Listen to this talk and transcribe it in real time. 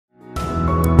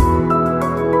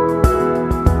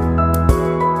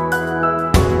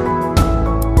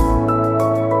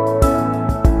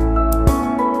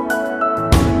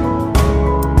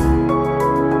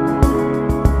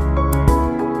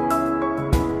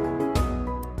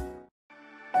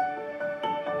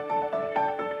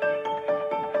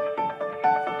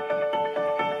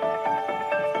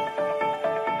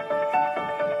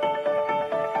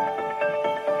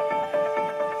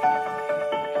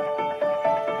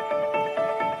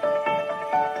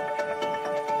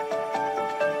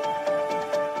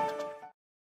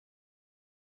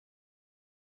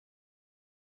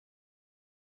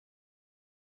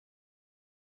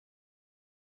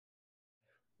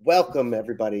Welcome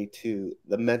everybody to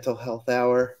the Mental Health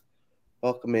Hour.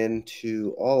 Welcome in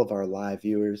to all of our live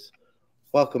viewers.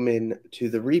 Welcome in to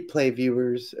the replay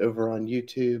viewers over on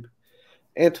YouTube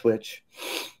and Twitch.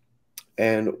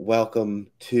 And welcome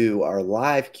to our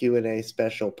live Q&A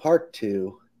special part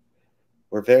 2.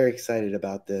 We're very excited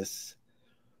about this.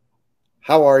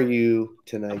 How are you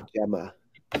tonight, Gemma?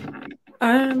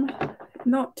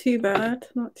 Not too bad.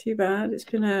 Not too bad. It's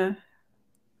been a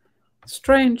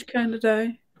strange kind of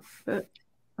day, but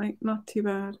not too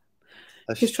bad.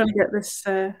 Just trying to get this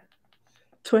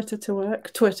Twitter to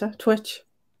work. Twitch.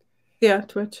 Yeah,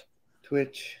 Twitch.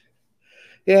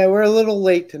 Yeah, we're a little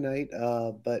late tonight,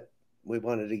 but we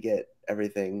wanted to get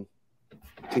everything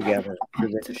together for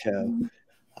this show.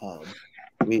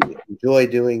 We enjoy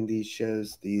doing these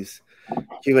shows, these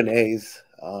Q&As.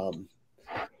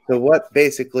 So what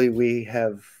basically we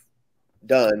have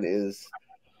done is,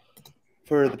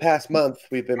 for the past month,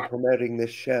 we've been promoting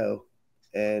this show,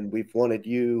 and we've wanted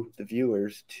you, the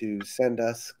viewers, to send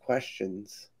us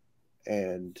questions,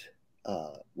 and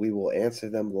we will answer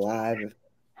them live,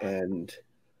 and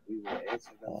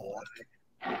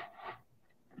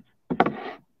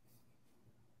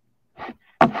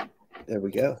there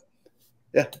we go.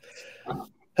 Yeah.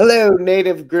 Hello,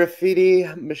 Native Graffiti,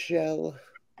 Michelle.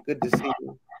 Good to see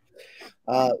you.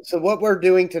 So what we're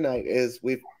doing tonight is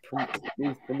we've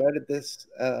promoted this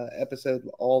episode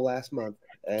all last month,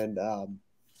 and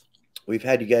we've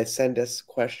had you guys send us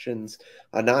questions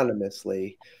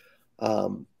anonymously.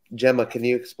 Gemma, can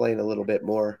you explain a little bit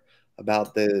more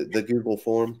about the Google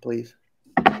form, please?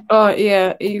 Oh,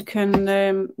 yeah. You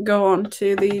can go on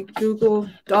to the Google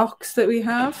Docs that we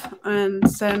have and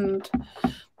send...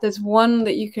 There's one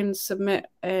that you can submit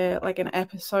like an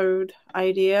episode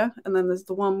idea, and then there's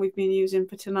the one we've been using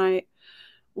for tonight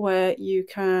where you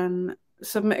can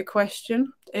submit a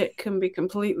question. It can be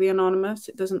completely anonymous.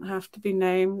 It doesn't have to be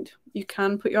named. You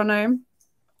can put your name.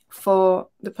 For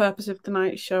the purpose of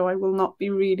tonight's show, I will not be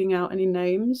reading out any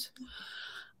names.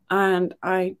 And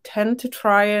I tend to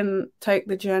try and take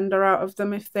the gender out of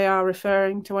them if they are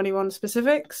referring to anyone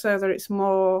specific, so that it's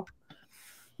more...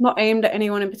 not aimed at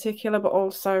anyone in particular, but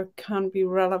also can be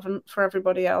relevant for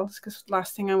everybody else. Because the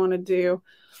last thing I want to do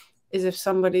is, if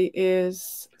somebody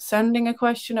is sending a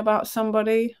question about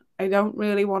somebody, I don't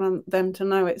really want them to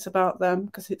know it's about them,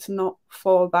 because it's not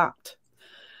for that.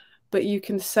 But you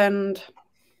can send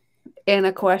in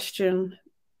a question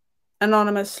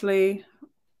anonymously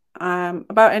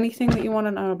about anything that you want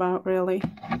to know about, really.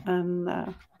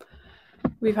 And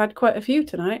we've had quite a few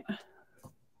tonight.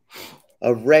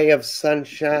 A Ray of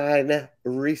Sunshine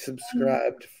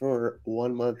resubscribed for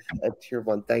 1 month at Tier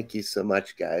 1. Thank you so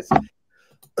much, guys.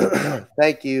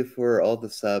 Thank you for all the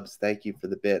subs. Thank you for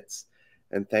the bits.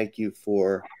 And thank you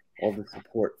for all the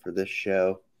support for this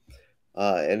show.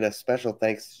 And a special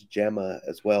thanks to Gemma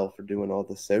as well for doing all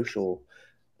the social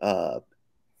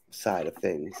side of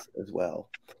things as well.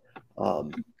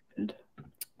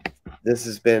 This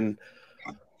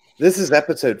is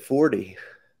episode 40.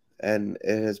 And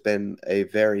it has been a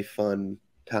very fun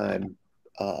time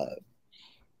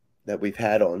that we've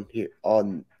had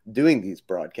on doing these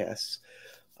broadcasts.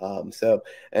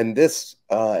 And this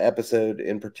episode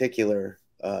in particular,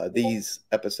 these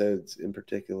episodes in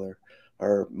particular,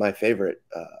 are my favorite.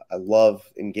 I love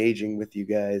engaging with you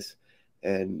guys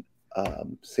and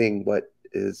seeing what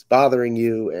is bothering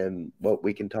you and what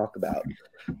we can talk about.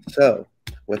 So,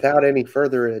 without any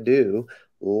further ado,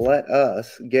 let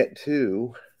us get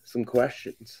to some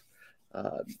questions.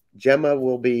 Gemma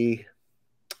will be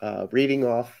reading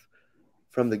off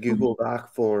from the Google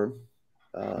Doc form.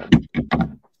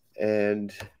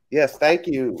 And yes, thank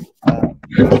you.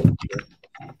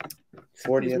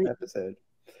 40th episode.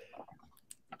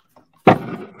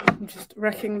 I'm just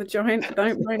wrecking the joint.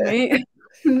 Don't mind me.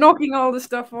 Knocking all the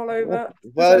stuff all over.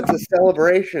 Well, it's a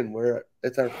celebration.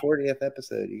 It's our 40th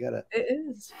episode. You gotta. It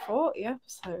is 40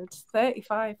 episodes,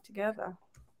 35 together.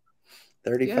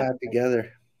 35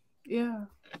 together. Yeah.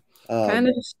 Kind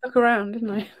of just stuck around, didn't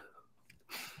I?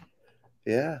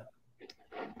 Yeah.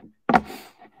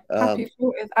 Happy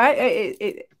 40th.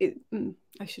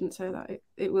 I shouldn't say that.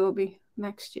 It will be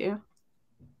next year.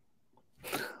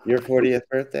 Your 40th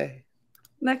birthday?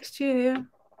 Next year, yeah.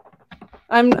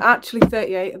 I'm actually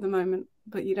 38 at the moment,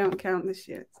 but you don't count this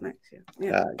year. It's next year.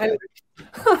 Yeah.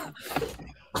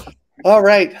 All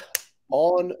right.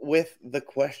 On with the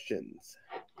questions.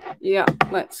 Yeah,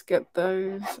 let's get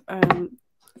those.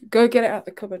 Go get it out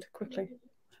the cupboard quickly.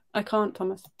 I can't,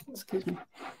 Thomas. Excuse me.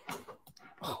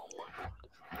 Oh my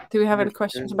God. Do we have any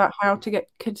questions about how to get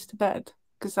kids to bed?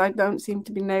 Because I don't seem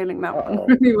to be nailing that one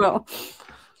really well.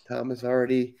 Thomas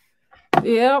already.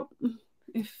 Yep.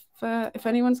 If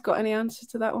anyone's got any answers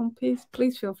to that one,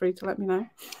 please feel free to let me know.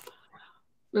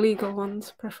 Legal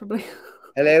ones, preferably.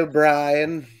 Hello,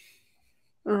 Brian.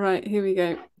 All right, here we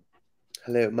go.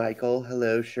 Hello, Michael.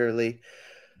 Hello, Shirley.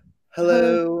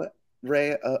 Hello,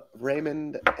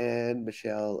 Raymond and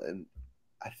Michelle. And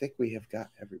I think we have got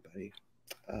everybody.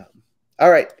 All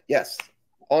right. Yes.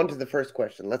 On to the first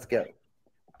question. Let's go.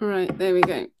 All right, there we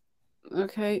go.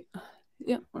 Okay.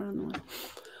 Yeah, we're on the one.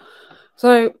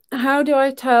 So, how do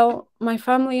I tell my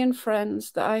family and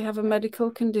friends that I have a medical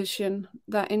condition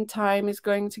that in time is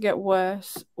going to get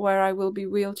worse, where I will be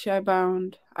wheelchair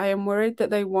bound? I am worried that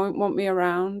they won't want me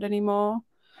around anymore.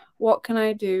 What can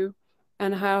I do?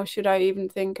 And how should I even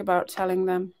think about telling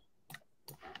them?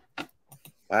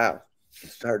 Wow.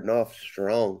 Starting off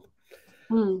strong.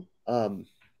 Hmm.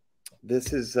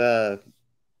 This is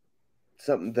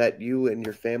something that you and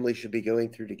your family should be going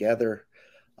through together.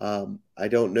 I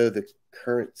don't know the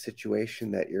current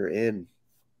situation that you're in.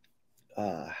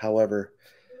 However,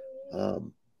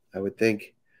 I would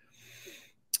think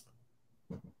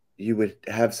you would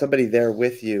have somebody there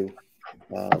with you,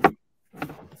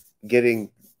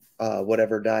 getting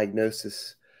whatever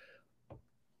diagnosis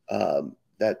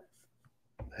that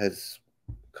has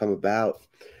come about.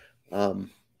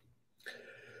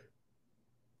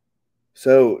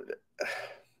 So,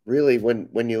 really,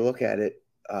 when you look at it,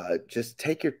 just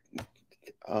take your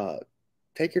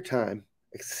time,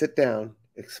 sit down,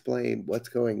 explain what's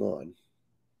going on,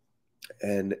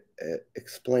 and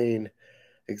explain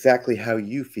exactly how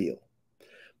you feel.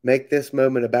 Make this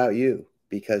moment about you,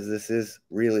 because this is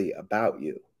really about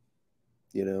you.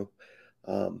 You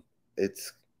know,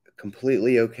 it's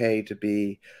completely okay to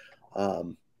be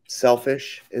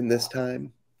selfish in this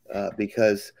time,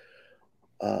 because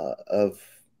of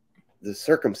the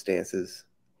circumstances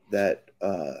that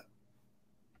are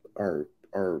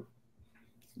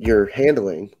you're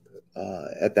handling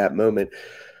at that moment.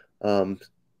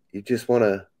 You just want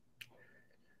to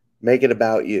make it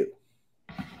about you.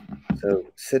 So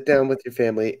sit down with your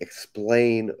family,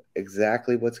 explain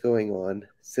exactly what's going on,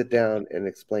 sit down and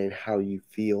explain how you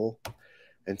feel,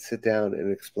 and sit down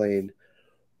and explain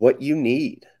what you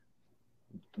need,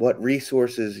 what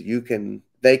resources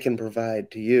they can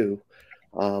provide to you,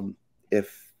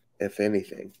 if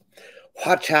anything.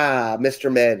 Wacha,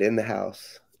 Mr. Med in the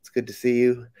house. It's good to see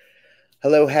you.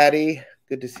 Hello, Hattie.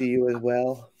 Good to see you as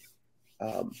well.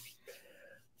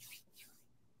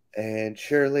 And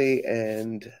Shirley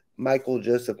and Michael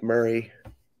Joseph Murray.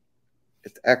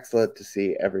 It's excellent to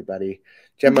see everybody.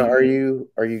 Gemma, are you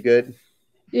good?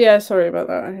 Yeah, sorry about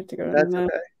that. I had to go in That's there.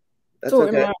 okay. That's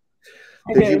okay.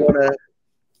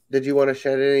 Did you want to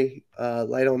shed any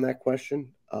light on that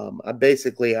question?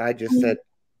 I just said,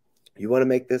 you want to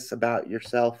make this about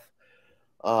yourself.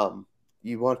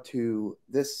 You want to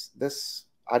this.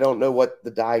 I don't know what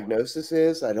the diagnosis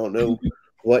is. I don't know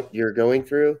what you're going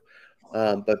through.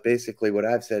 But basically, what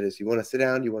I've said is, you want to sit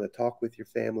down, you want to talk with your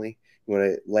family, you want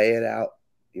to lay it out,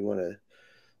 you want to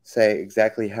say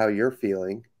exactly how you're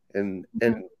feeling, and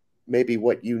maybe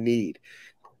what you need.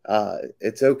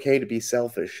 It's okay to be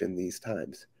selfish in these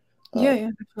times. Yeah,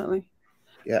 definitely.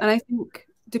 Yeah. And I think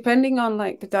depending on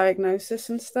like the diagnosis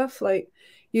and stuff, like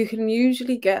you can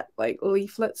usually get like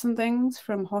leaflets and things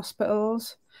from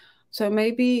hospitals. So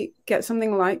maybe get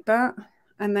something like that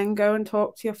and then go and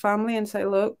talk to your family and say,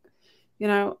 look,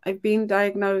 I've been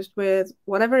diagnosed with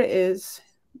whatever it is.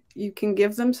 You can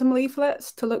give them some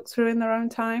leaflets to look through in their own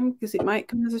time, because it might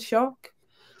come as a shock.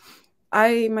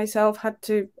 I myself had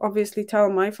to obviously tell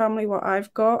my family what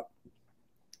I've got.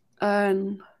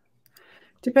 And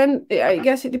I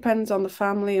guess it depends on the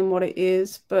family and what it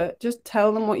is, but just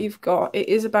tell them what you've got. It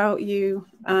is about you,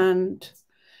 and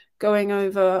going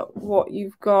over what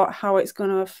you've got, how it's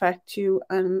going to affect you.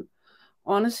 And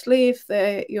honestly, if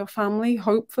they're your family,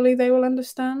 hopefully they will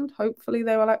understand. Hopefully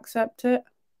they will accept it.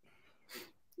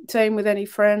 Same with any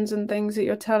friends and things that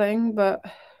you're telling, but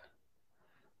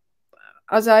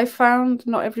as I found,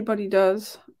 not everybody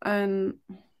does. And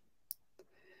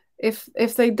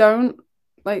if they don't,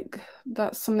 like,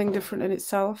 that's something different in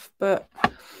itself. But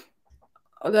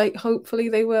like, hopefully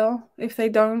they will. If they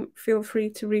don't, feel free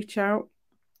to reach out.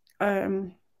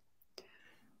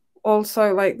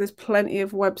 Also, like, there's plenty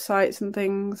of websites and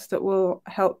things that will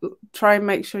help. Try and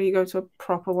make sure you go to a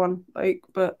proper one,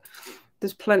 but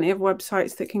there's plenty of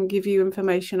websites that can give you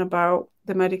information about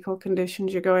the medical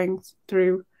conditions you're going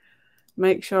through.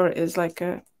 Make sure it is like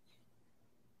a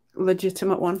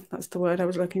legitimate one. That's the word I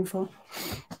was looking for.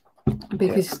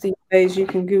 Because these days you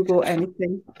can Google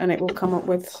anything and it will come up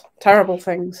with terrible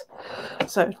things.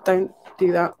 So don't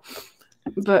do that.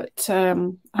 But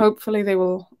hopefully they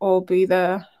will all be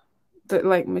there that,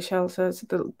 like Michelle says,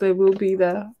 that they will be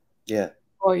there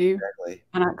for you exactly.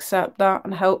 and accept that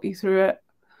and help you through it.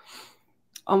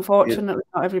 Unfortunately,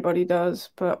 not everybody does,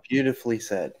 but beautifully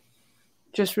said.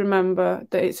 Just remember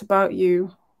that it's about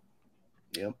you.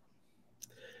 Yep.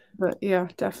 But yeah,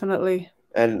 definitely.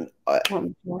 And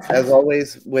as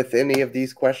always, with any of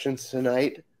these questions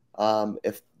tonight,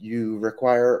 if you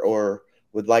require or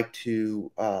would like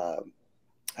to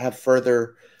have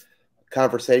further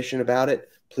conversation about it,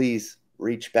 please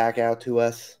reach back out to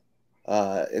us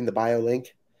in the bio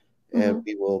link, and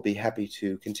we will be happy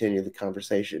to continue the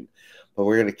conversation. But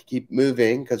we're going to keep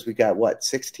moving because we got, what,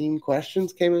 16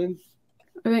 questions came in?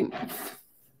 I think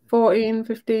 14,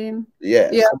 15. Yeah,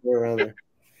 somewhere around there.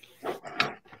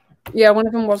 Yeah, one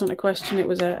of them wasn't a question, it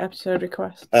was an episode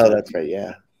request. Oh, so. That's right,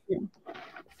 yeah.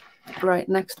 Right,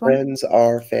 next one. Friends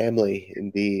are family,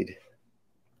 indeed.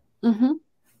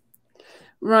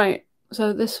 Right,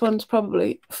 so this one's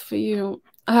probably for you.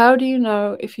 How do you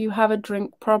know if you have a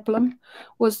drink problem?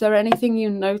 Was there anything you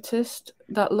noticed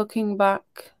that, looking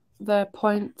back, the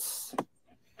points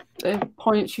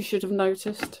you should have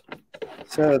noticed?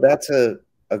 So that's a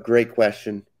great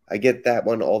question. I get that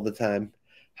one all the time.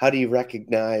 How do you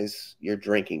recognize your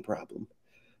drinking problem?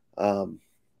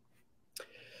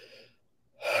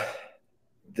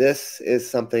 This is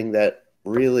something that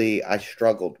really I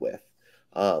struggled with.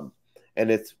 And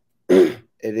it's it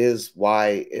is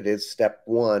why it is step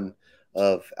one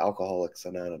of Alcoholics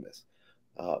Anonymous.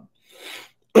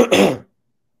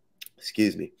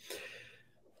 Excuse me.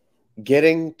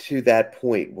 Getting to that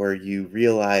point where you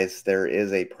realize there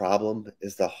is a problem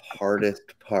is the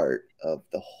hardest part of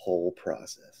the whole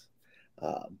process.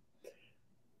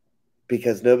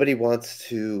 Because nobody wants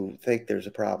to think there's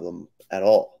a problem at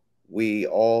all. We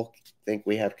all think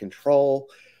we have control.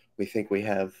 We think we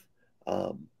have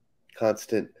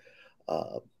constant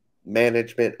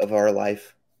management of our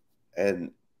life.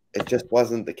 And it just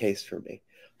wasn't the case for me.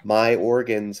 My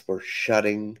organs were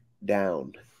shutting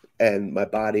down, and my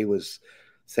body was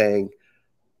saying,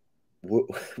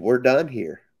 we're done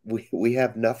here. We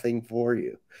have nothing for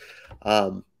you.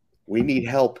 We need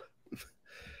help.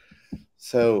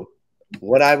 So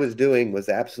what I was doing was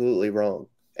absolutely wrong.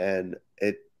 And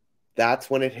that's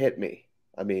when it hit me.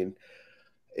 I mean,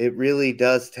 it really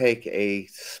does take a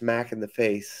smack in the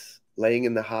face, laying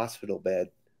in the hospital bed,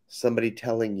 somebody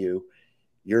telling you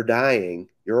you're dying,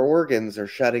 your organs are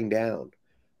shutting down,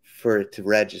 for it to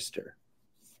register,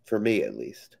 for me at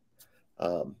least.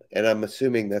 And I'm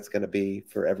assuming that's going to be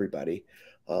for everybody,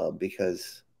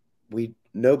 because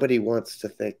nobody wants to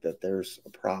think that there's a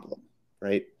problem,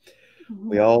 right?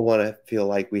 We all want to feel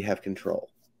like we have control.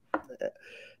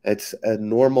 It's a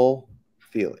normal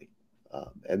feeling,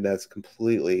 and that's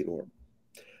completely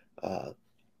normal.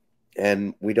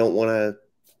 And we don't want to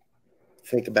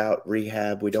think about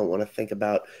rehab. We don't want to think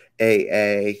about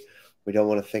AA. We don't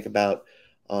want to think about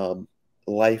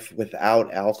life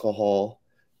without alcohol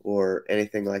or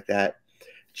anything like that.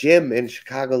 Jim in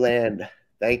Chicagoland,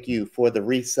 thank you for the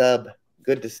resub.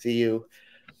 Good to see you.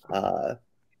 Sorry,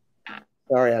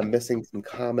 I'm missing some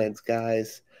comments,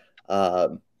 guys.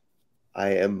 I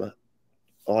am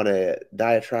on a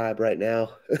diatribe right now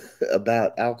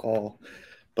about alcohol,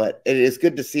 but it is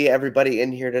good to see everybody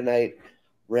in here tonight.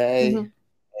 Ray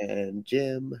and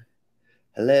Jim.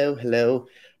 Hello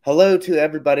to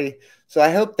everybody. So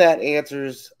I hope that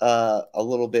answers a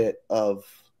little bit of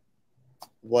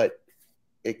what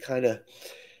it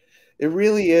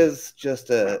really is. Just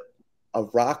a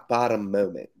rock bottom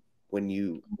moment when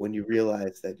you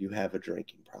realize that you have a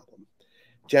drinking problem.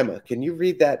 Gemma, can you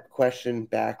read that question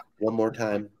back one more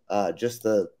time? Just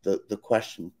the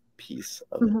question piece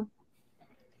of it.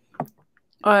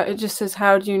 It just says,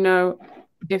 how do you know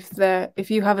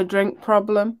if you have a drink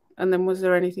problem? And then, was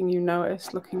there anything you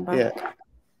noticed looking back? Yeah.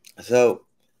 So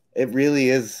it really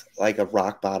is like a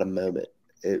rock bottom moment.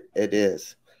 It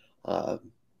is.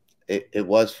 It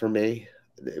was for me.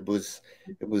 It was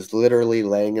literally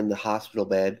laying in the hospital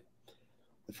bed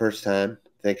the first time,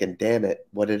 thinking, "Damn it,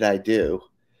 what did I do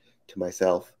to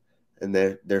myself?" And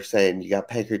they're saying, "You got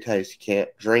pancreatitis. You can't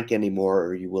drink anymore,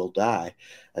 or you will die."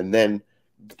 And then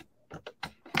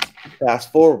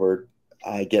fast forward,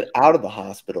 I get out of the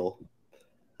hospital.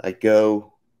 I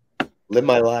go live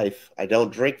my life. I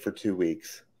don't drink for 2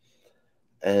 weeks.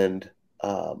 And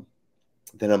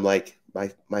then I'm like,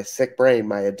 my sick brain,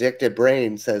 my addicted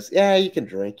brain says, yeah, you can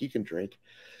drink.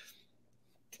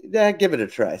 Yeah, give it a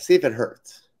try. See if it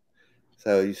hurts.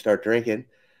 So you start drinking,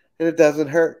 and it doesn't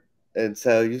hurt. And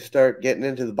so you start getting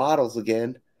into the bottles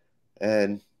again.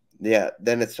 And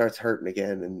then it starts hurting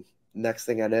again. And next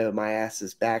thing I know, my ass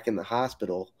is back in the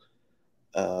hospital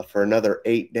for another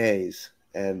 8 days,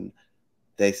 and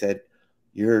they said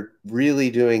you're really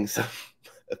doing some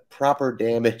proper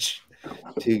damage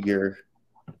to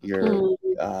your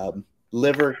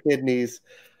liver, kidneys,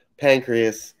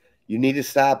 pancreas. You need to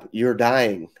stop. You're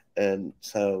dying. And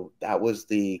so that was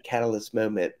the catalyst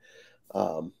moment.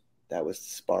 That was the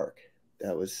spark.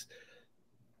 That was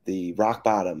the rock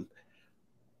bottom.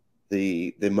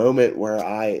 The moment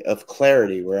of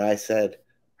clarity where I said,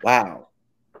 "Wow,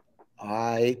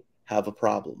 I have a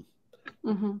problem.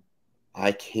 Mm-hmm.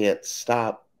 I can't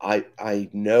stop. I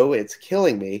know it's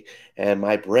killing me, and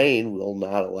my brain will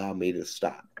not allow me to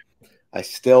stop. I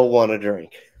still want to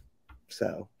drink."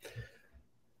 So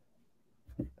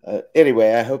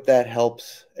anyway, I hope that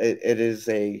helps. It is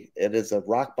a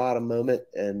rock bottom moment,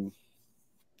 and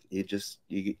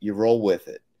you roll with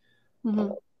it.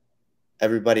 Mm-hmm.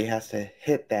 Everybody has to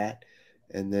hit that,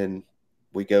 and then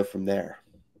we go from there.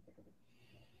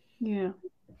 Yeah,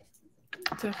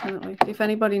 definitely. If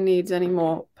anybody needs any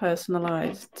more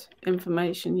personalized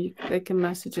information, they can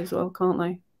message as well, can't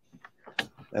they?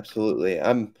 Absolutely.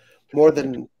 I'm more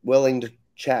than willing to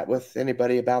chat with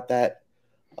anybody about that.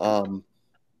 And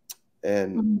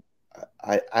Mm-hmm.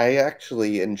 I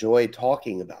actually enjoy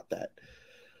talking about that.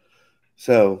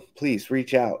 So please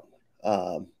reach out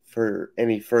for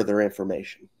any further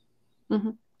information.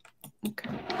 Mm-hmm. Okay.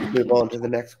 Let's move on to the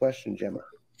next question, Gemma.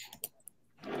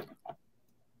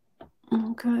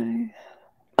 Okay.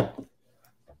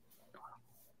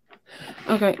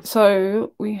 Okay,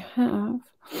 so we have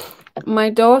my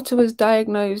daughter was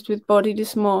diagnosed with body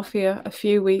dysmorphia a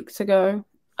few weeks ago.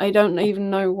 I don't even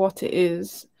know what it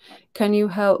is. Can you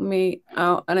help me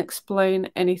out and explain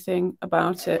anything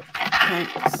about it?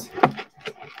 Thanks.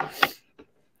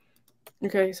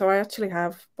 Okay, so I actually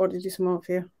have body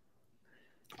dysmorphia.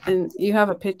 And you have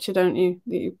a picture, don't you,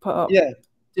 that you put up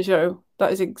to show?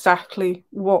 That is exactly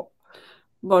what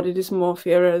body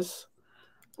dysmorphia is.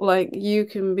 Like, you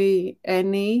can be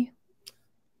any,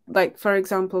 like, for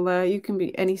example, there, you can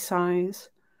be any size,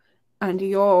 and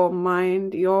your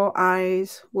mind, your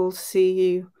eyes will see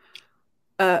you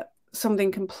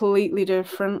something completely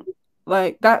different.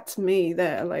 Like, that's me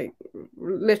there, like,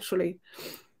 literally.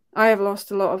 I have lost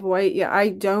a lot of weight, yet I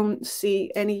don't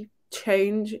see any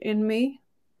change in me.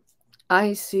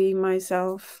 I see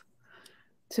myself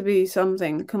to be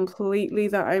something completely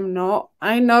that I'm not.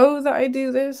 I know that I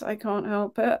do this, I can't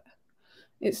help it.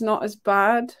 It's not as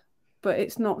bad, but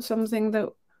it's not something that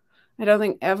I don't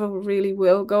think ever really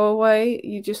will go away.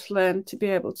 You just learn to be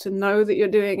able to know that you're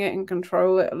doing it and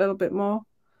control it a little bit more.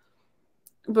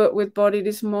 But with body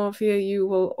dysmorphia, you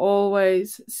will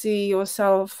always see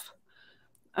yourself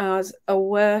as a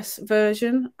worse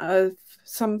version of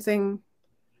something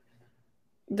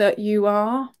that you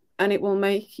are, and it will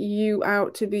make you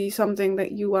out to be something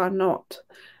that you are not,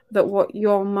 that what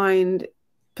your mind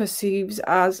perceives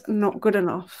as not good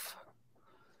enough.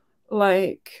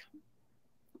 Like,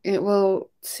 it will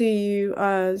see you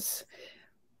as,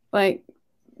 like,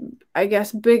 I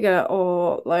guess bigger,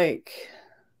 or like,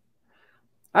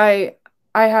 I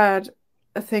had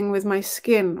a thing with my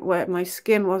skin where my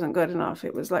skin wasn't good enough.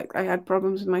 It was like I had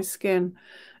problems with my skin,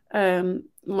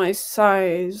 my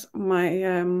size,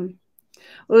 my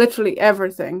literally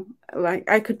everything. Like,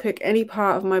 I could pick any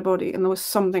part of my body and there was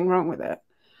something wrong with it.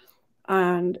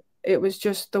 And it was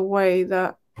just the way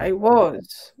that I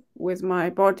was with my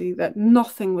body, that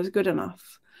nothing was good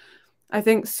enough. I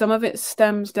think some of it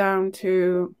stems down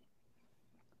to,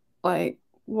 like,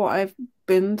 what I've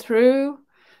been through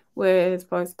with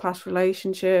both past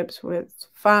relationships, with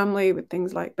family, with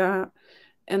things like that.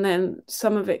 And then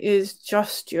some of it is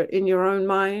just in your own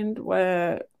mind,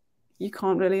 where you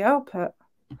can't really help it.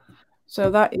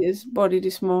 So that is body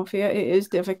dysmorphia. It is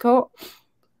difficult.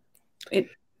 It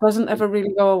doesn't ever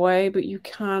really go away, but you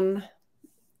can,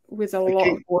 with a lot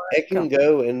of work. It can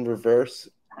go in reverse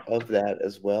of that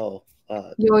as well.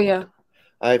 Oh yeah.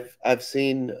 I've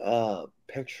seen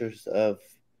pictures of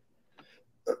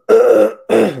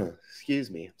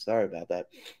excuse me, sorry about that.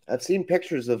 I've seen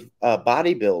pictures of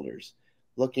bodybuilders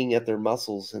looking at their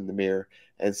muscles in the mirror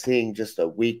and seeing just a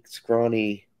weak,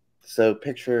 scrawny. So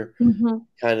picture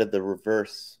kind of the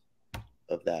reverse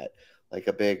of that, like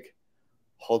a big,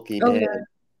 hulky man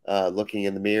looking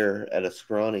in the mirror at a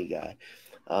scrawny guy.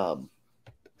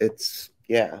 It's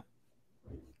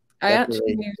I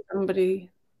actually knew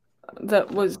somebody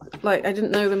that was, like, I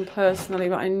didn't know them personally,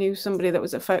 but I knew somebody that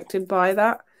was affected by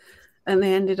that, and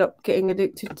they ended up getting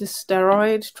addicted to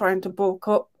steroids, trying to bulk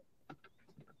up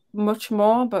much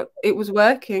more, but it was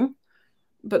working,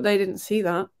 but they didn't see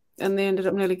that, and they ended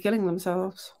up nearly killing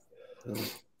themselves.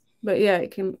 But yeah,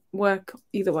 it can work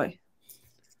either way.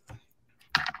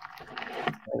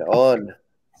 And on.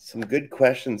 Some good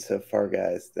questions so far,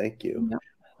 guys. Thank you. Yeah.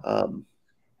 Um,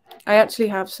 I actually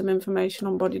have some information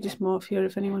on body dysmorphia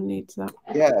if anyone needs that.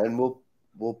 yeah, and we'll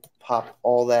pop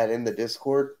all that in the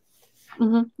Discord.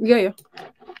 Yeah, yeah.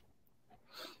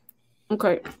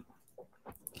 Okay.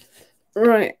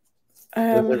 Right.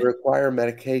 Does it require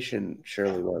medication?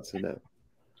 Shirley wants to know.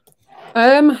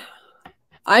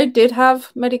 I did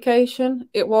have medication.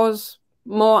 It was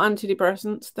more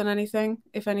antidepressants than anything.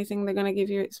 If anything, they're going to give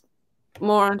you it's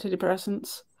more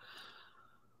antidepressants.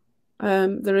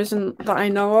 There isn't that I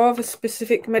know of a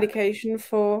specific medication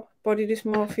for body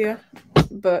dysmorphia,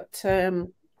 but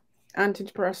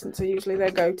antidepressants are usually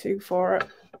their go-to for it.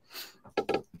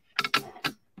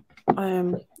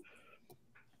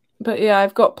 But yeah,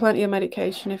 I've got plenty of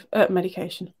medication.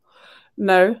 Medication.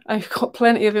 No, I've got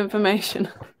plenty of information.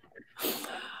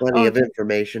 Plenty of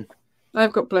information.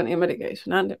 I've got plenty of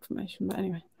medication and information, but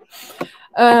anyway.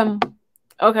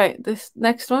 Okay, this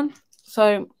next one.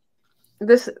 So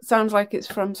this sounds like it's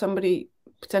from somebody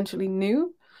potentially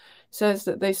new. Says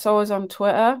that they saw us on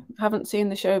Twitter. Haven't seen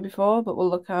the show before, but we'll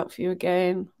look out for you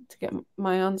again to get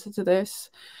my answer to this.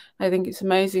 I think it's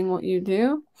amazing what you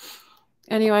do.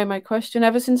 Anyway, my question,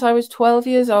 ever since I was 12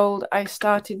 years old, I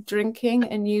started drinking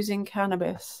and using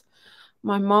cannabis.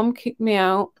 My mom kicked me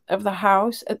out of the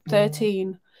house at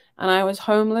 13, and I was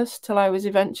homeless till I was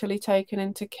eventually taken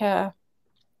into care.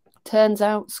 Turns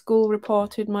out school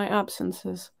reported my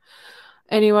absences.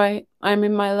 Anyway, I'm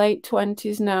in my late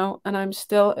 20s now, and I'm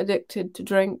still addicted to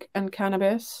drink and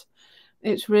cannabis.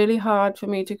 It's really hard for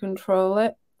me to control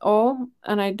it all,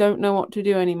 and I don't know what to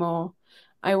do anymore.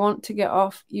 I want to get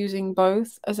off using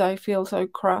both as I feel so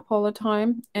crap all the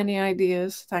time. Any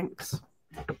ideas? Thanks.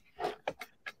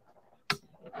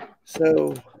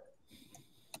 So,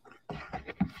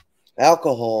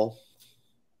 alcohol,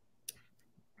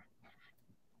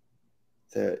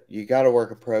 you got to work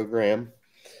a program.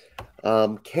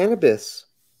 Cannabis,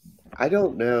 I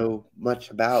don't know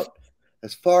much about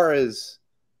as far as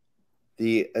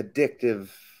the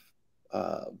addictive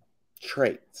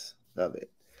traits of it.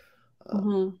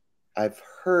 I've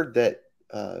heard that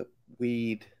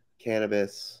weed,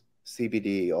 cannabis,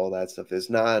 CBD, all that stuff is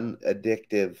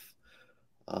non-addictive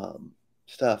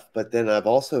stuff, but then I've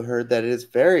also heard that it is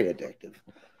very addictive.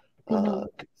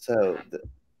 So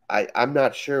I'm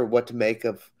not sure what to make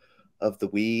of the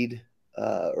weed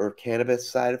or cannabis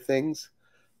side of things,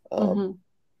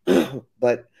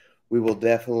 but we will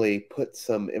definitely put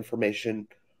some information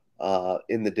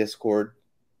in the Discord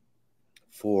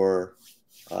for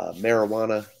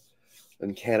marijuana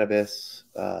and cannabis.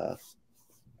 I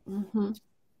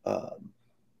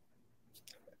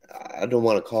don't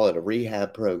want to call it a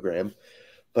rehab program,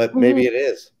 but maybe it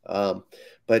is.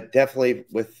 But definitely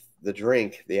with the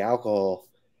drink, the alcohol,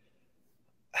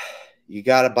 you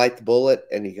got to bite the bullet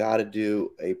and you got to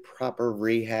do a proper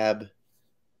rehab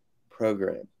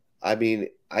program. I mean,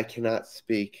 I cannot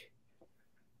speak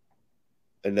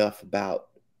enough about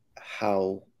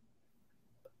how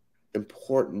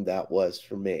important that was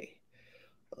for me.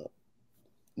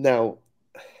 Now,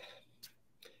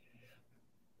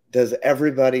 does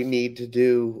everybody need to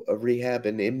do a rehab,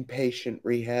 an inpatient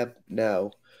rehab?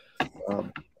 No.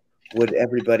 Would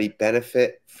everybody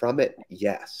benefit from it?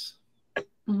 Yes.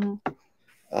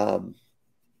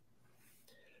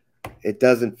 It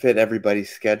doesn't fit everybody's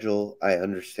schedule, I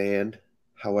understand.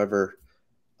 However,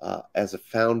 as a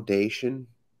foundation,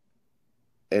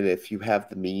 and if you have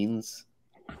the means,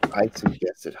 I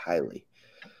suggest it highly.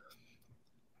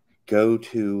 Go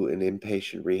to an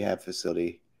inpatient rehab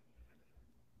facility,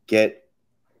 get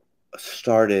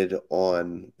started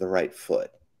on the right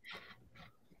foot.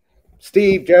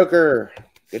 Steve Joker,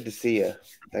 good to see you.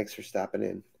 Thanks for stopping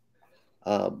in.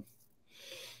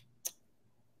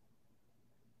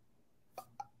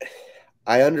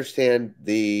 I understand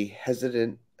the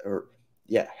hesitancy.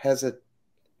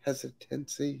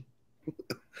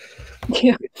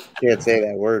 Yeah. Can't say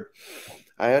that word.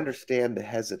 I understand the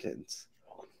hesitance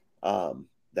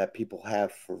that people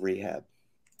have for rehab.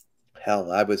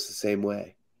 Hell, I was the same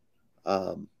way.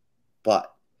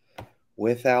 But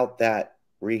without that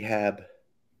rehab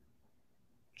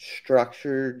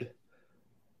structured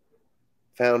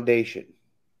foundation,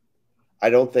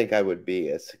 I don't think I would be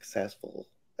as successful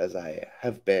as I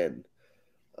have been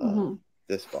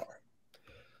this far.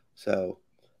 So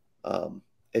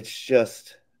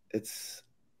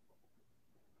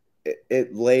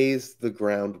it lays the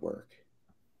groundwork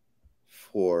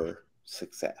for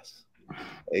success.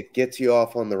 It gets you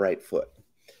off on the right foot.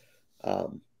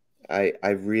 I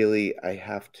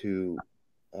have to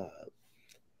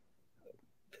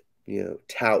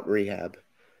tout rehab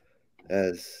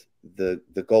as the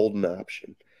golden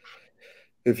option.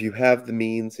 If you have the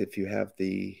means, if you have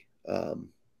the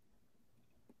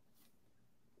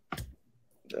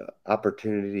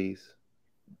opportunities,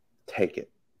 take it.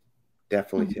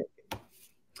 Definitely take it.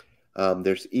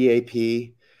 There's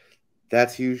EAP.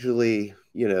 That's usually,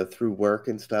 through work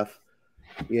and stuff.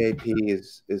 EAP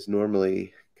is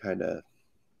normally kind of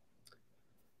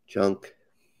junk.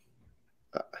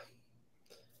 I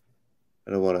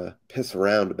don't want to piss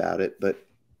around about it, but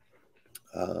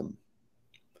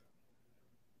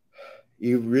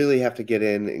you really have to get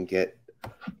in and get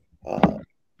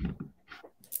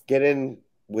in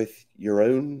with your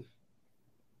own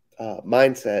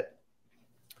mindset.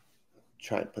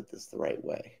 Try and put this the right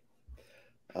way.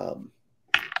 So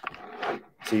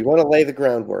you want to lay the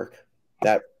groundwork.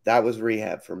 That was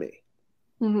rehab for me.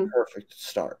 Mm-hmm. Perfect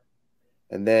start.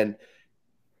 And then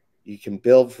you can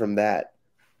build from that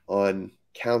on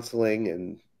counseling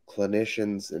and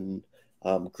clinicians and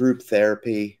group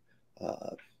therapy.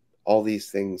 All these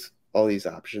things, all these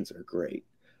options are great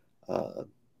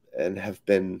and have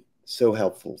been so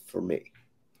helpful for me.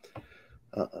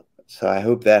 So I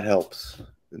hope that helps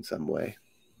in some way.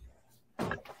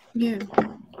 Yeah.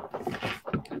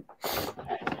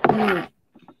 Right.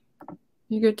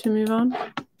 You good to move on?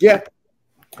 Yeah.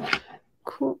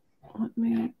 Cool. Let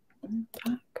me move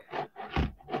back.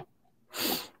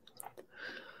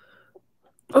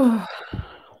 Oh.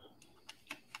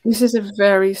 This is a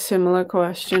very similar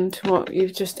question to what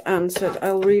you've just answered.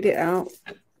 I'll read it out.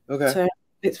 Okay. So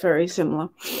it's very similar.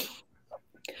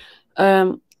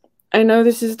 I know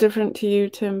this is different to you,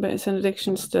 Tim, but it's an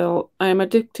addiction still. I am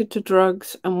addicted to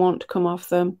drugs and want to come off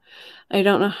them. I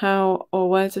don't know how or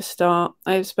where to start.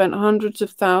 I have spent hundreds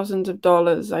of thousands of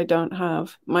dollars I don't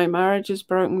have. My marriage is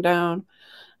broken down.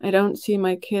 I don't see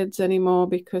my kids anymore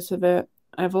because of it.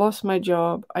 I've lost my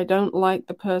job. I don't like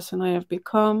the person I have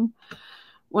become.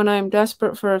 When I'm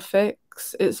desperate for a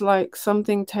fix, it's like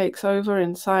something takes over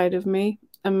inside of me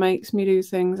and makes me do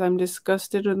things I'm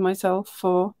disgusted with myself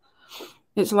for.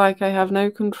 It's like I have no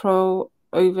control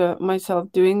over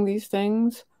myself doing these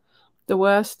things. The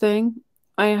worst thing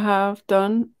I have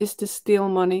done is to steal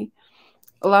money.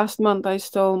 Last month I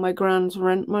stole my grand's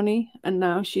rent money and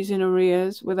now she's in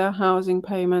arrears with her housing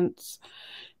payments.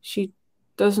 She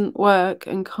doesn't work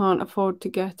and can't afford to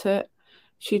get it.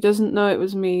 She doesn't know it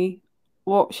was me.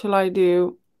 What shall I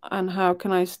do and how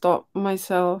can I stop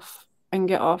myself and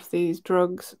get off these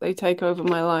drugs? They take over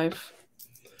my life.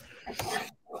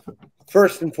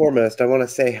 First and foremost, I want to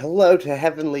say hello to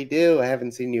Heavenly Dew. I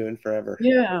haven't seen you in forever.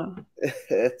 Yeah.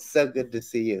 It's so good to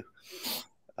see you.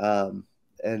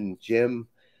 And Jim,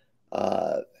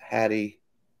 Hattie,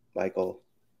 Michael,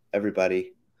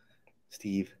 everybody,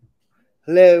 Steve.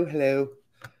 Hello.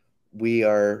 We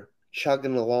are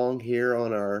chugging along here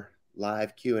on our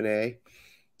live Q&A.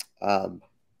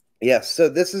 Yes, so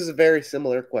this is a very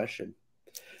similar question.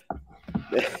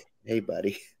 Hey,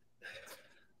 buddy.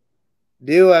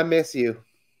 Do I miss you?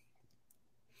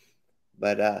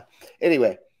 But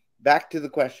anyway, back to the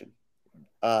question.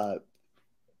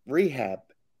 Rehab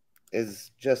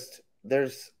is just,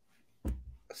 there's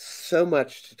so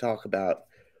much to talk about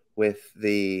with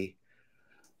the,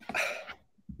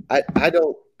 I'm at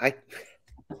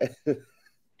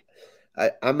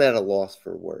a loss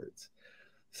for words.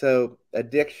 So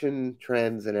addiction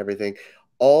trends and everything,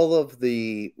 all of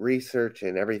the research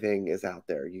and everything is out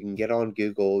there. You can get on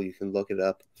Google, you can look it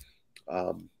up.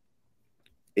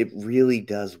 It really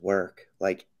does work.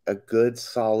 Like a good,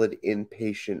 solid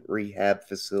inpatient rehab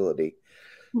facility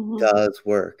does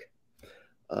work.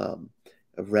 A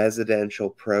residential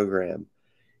program,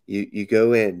 you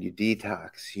go in, you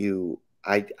detox.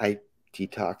 I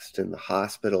detoxed in the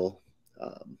hospital.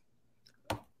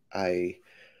 I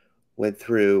went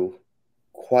through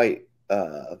quite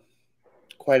a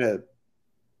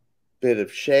bit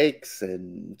of shakes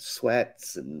and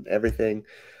sweats and everything.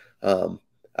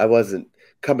 I wasn't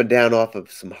coming down off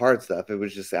of some hard stuff. It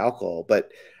was just alcohol,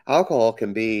 but alcohol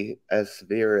can be as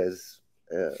severe as,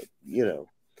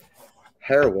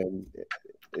 heroin.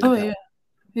 Oh, yeah.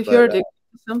 If you're addicted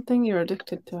to something, you're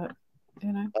addicted to it,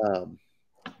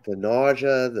 The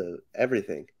nausea, the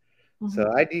everything.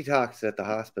 So I detoxed at the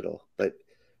hospital, but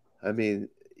I mean,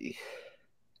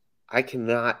 I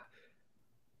cannot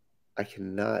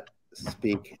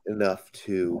speak enough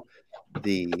to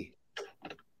the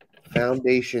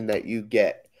foundation that you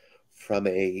get from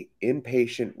a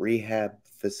inpatient rehab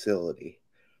facility.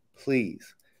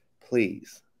 Please,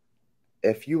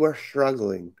 if you are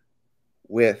struggling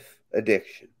with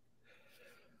addiction,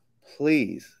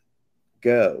 please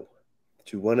go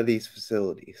to one of these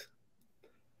facilities.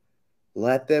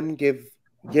 Let them give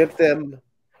them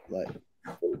like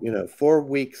 4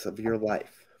 weeks of your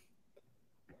life.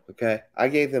 Okay, I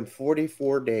gave them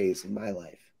 44 days of my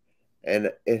life,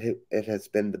 and it has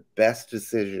been the best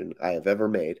decision I have ever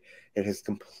made. It has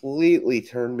completely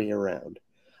turned me around.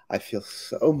 I feel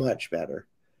so much better.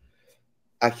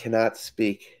 I cannot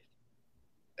speak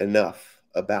enough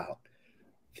about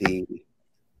the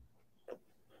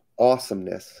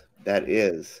awesomeness that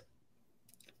is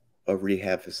a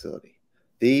rehab facility.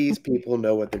 These people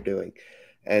know what they're doing,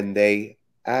 and they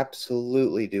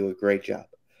absolutely do a great job.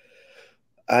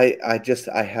 I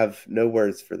have no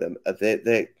words for them.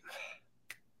 They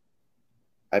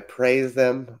I praise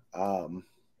them.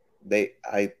 They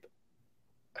I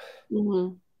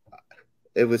Mm-hmm.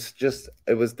 it was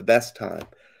the best time.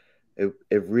 It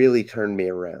really turned me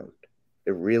around.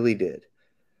 It really did.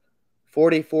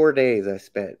 44 days I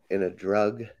spent in a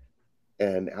drug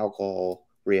and alcohol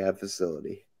rehab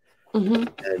facility. Mm-hmm.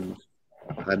 And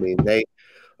I mean, they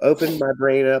opened my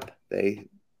brain up. They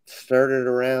stirred it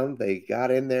around. They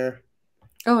got in there,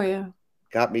 Oh yeah.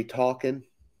 got me talking,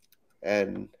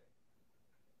 and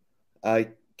I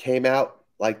came out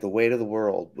like the weight of the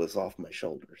world was off my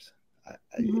shoulders.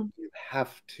 Mm-hmm. You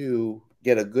have to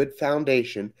get a good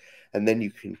foundation, and then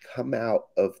you can come out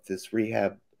of this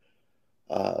rehab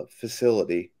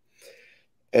facility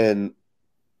and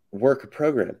work a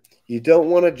program. You don't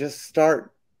want to just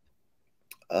start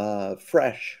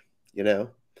fresh, you know.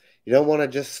 You don't want to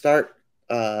just start.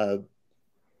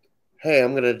 Hey,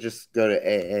 I'm gonna just go to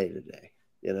AA today.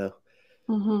 You know,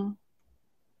 Mm-hmm.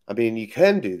 I mean, you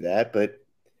can do that, but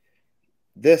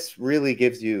this really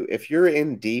gives you, if you're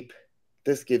in deep,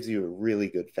 this gives you a really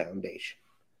good foundation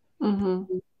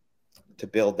Mm-hmm. to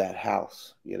build that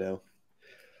house, you know.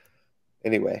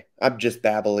 Anyway, I'm just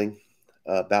babbling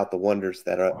about the wonders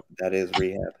that is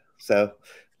rehab. So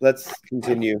let's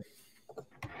continue.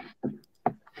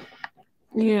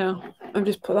 Yeah. I've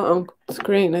just put that on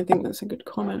screen. I think that's a good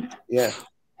comment. Yeah.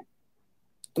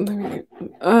 Right.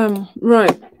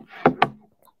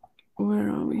 Where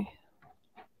are we?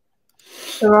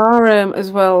 There are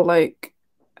as well, like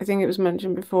I think it was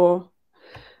mentioned before,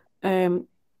 they're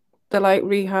like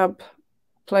rehab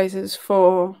places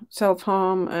for self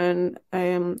harm and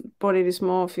body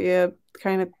dysmorphia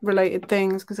kind of related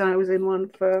things. Because I was in one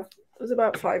for it was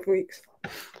about 5 weeks.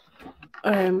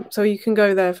 So you can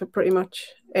go there for pretty much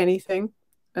anything,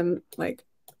 and like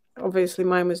obviously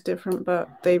mine was different, but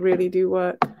they really do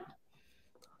work.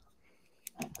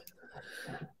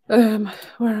 Where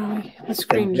are we? The And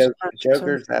screen just crashed. Sorry.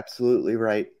 Joker's absolutely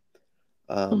right.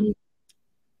 Mhm.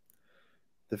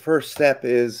 The first step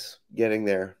is getting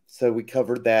there. So we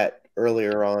covered that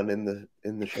earlier on in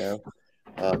the show,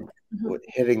 Mhm.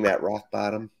 hitting that rock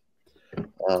bottom.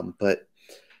 But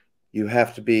you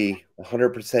have to be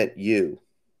 100% you.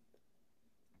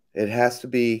 It has to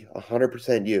be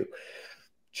 100% you.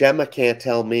 Gemma can't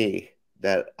tell me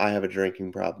that I have a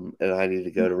drinking problem and I need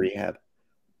to go to rehab.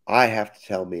 I have to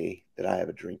tell me that I have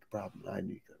a drink problem and I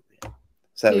need to go to rehab.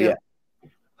 So Yeah. yeah,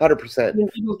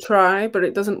 100%. People try, but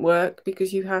it doesn't work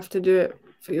because you have to do it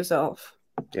for yourself.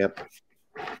 Yep.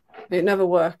 It never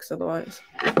works otherwise.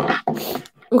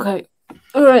 Okay.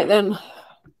 All right then.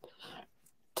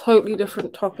 Totally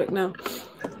different topic now.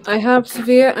 I have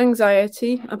severe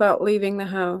anxiety about leaving the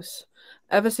house.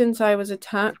 Ever since I was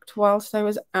attacked whilst I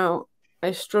was out,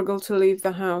 I struggle to leave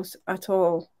the house at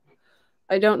all.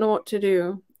 I don't know what to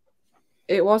do.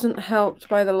 It wasn't helped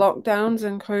by the lockdowns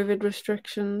and COVID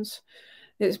restrictions.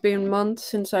 It's been months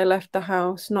since I left the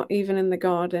house, not even in the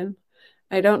garden.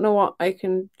 I don't know what I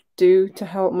can do to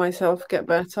help myself get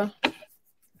better.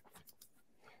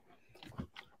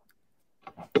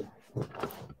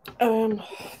 Um,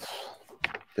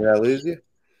 Did I lose you?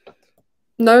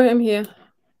 no, I'm here.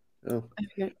 Oh.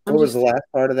 Okay, I'm What was the just last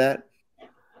part of that?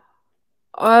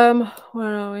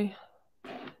 where are we?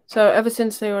 So ever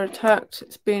since they were attacked,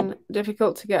 it's been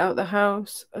difficult to get out of the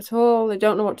house at all. They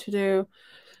don't know what to do.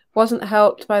 Wasn't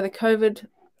helped by the COVID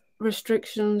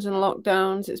restrictions and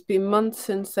lockdowns. It's been months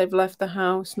since they've left the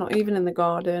house, not even in the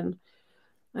garden.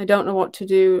 I don't know what to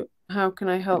do. How can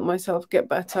I help myself get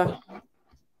better?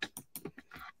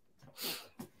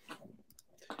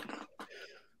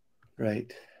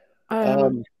 Right.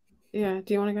 Yeah,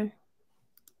 do you want to go?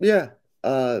 Yeah.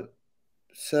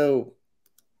 So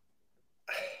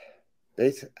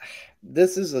this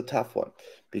this is a tough one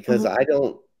because Mm-hmm. I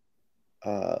don't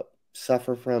uh,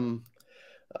 suffer from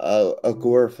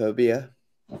agoraphobia.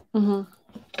 Mm-hmm.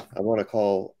 I want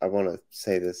to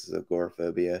say this is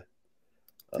agoraphobia.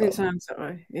 It Um, sounds that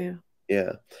way, yeah.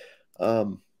 yeah.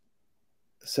 Um,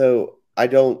 so I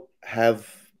don't have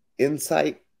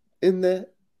insight in that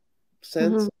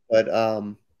Mm-hmm. sense, but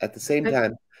at the same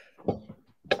time,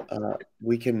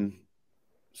 we can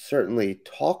certainly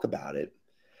talk about it.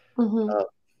 Hmm. Uh,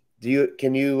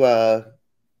 can you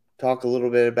talk a little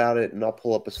bit about it, and I'll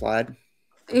pull up a slide.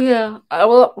 Yeah,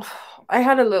 well, I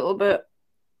had a little bit,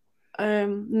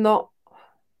 not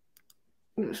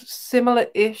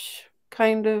similar-ish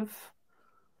kind of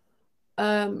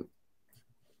um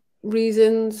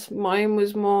reasons. Mine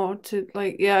was more to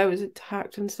like, yeah, I was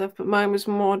attacked and stuff, but mine was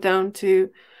more down to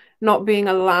not being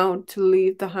allowed to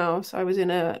leave the house. I was in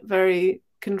a very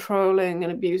controlling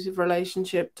and abusive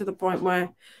relationship to the point where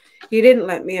he didn't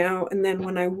let me out, and then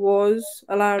when I was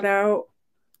allowed out,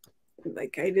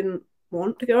 like I didn't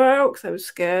want to go out because I was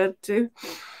scared to.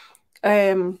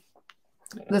 Um,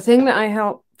 the thing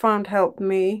that found helped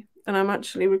me, and I'm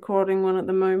actually recording one at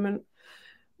the moment,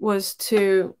 was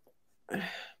to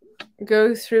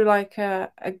go through like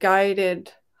a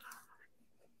guided,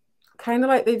 kind of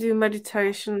like they do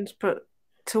meditations, but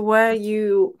to where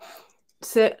you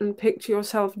sit and picture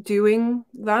yourself doing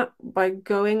that by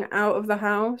going out of the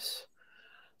house.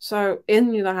 So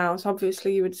in the house,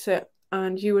 obviously, you would sit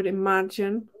and you would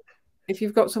imagine. If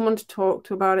you've got someone to talk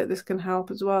to about it, this can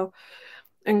help as well.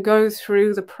 And go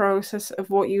through the process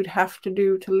of what you'd have to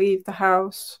do to leave the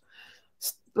house,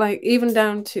 like even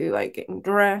down to like getting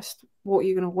dressed, what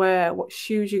you're going to wear, what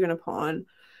shoes you're going to put on.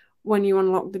 When you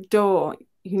unlock the door,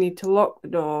 you need to lock the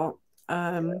door.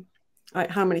 Like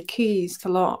how many keys to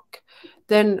lock.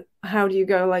 Then how do you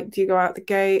go? Like, do you go out the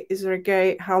gate? Is there a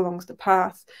gate? How long's the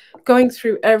path? Going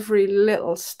through every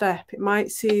little step. It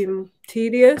might seem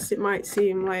tedious. It might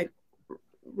seem like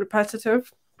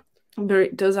repetitive, but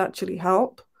it does actually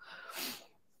help.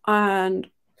 And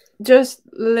just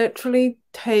literally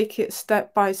take it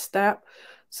step by step.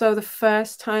 So the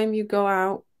first time you go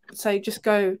out, say just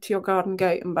go to your garden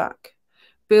gate and back.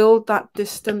 Build that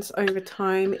distance over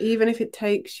time, even if it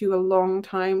takes you a long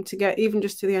time to get even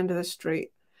just to the end of the street.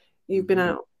 You've been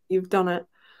out, you've done it.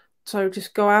 So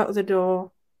just go out of the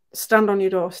door, stand on your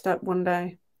doorstep one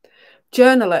day,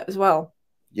 journal it as well.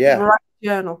 Yeah, Write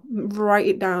journal, write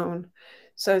it down.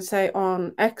 So say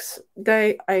on X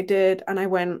day I did and I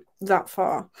went that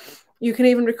far. You can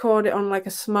even record it on like a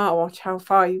smartwatch, how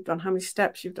far you've done, how many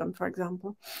steps you've done, for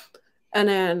example. And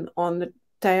then on the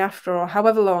day after or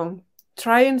however long,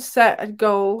 try and set a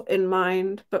goal in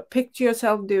mind, but picture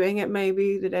yourself doing it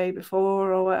maybe the day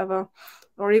before or whatever,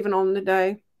 or even on the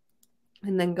day,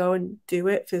 and then go and do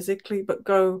it physically, but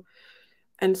go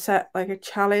and set like a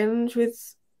challenge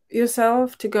with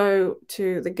yourself to go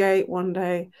to the gate one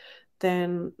day,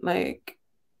 then like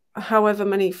however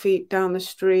many feet down the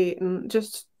street, and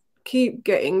just keep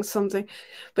getting something.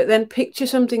 But then picture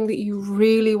something that you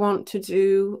really want to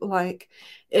do, like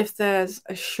if there's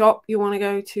a shop you want to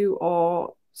go to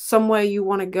or somewhere you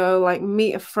want to go, like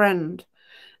meet a friend,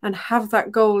 and have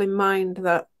that goal in mind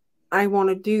that I want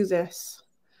to do this,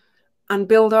 and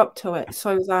build up to it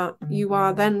so that you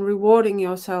are then rewarding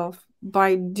yourself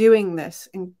by doing this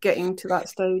and getting to that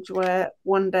stage where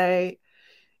one day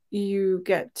you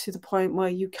get to the point where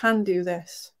you can do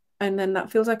this. And then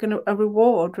that feels like a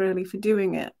reward, really, for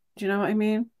doing it. Do you know what I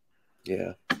mean?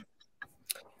 yeah.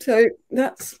 So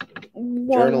that's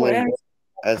one way. Journaling,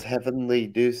 as Heavenly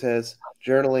Dew says,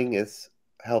 journaling is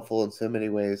helpful in so many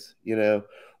ways.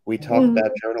 We talk Mm,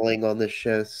 about journaling on this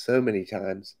show so many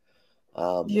times.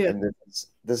 yeah. And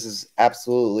this is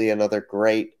absolutely another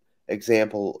great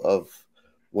example of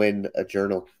when a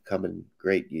journal can come in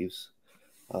great use.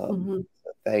 Mm-hmm.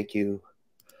 Thank you,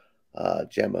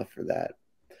 Gemma, for that.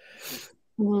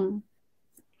 Mm-hmm.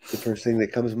 The first thing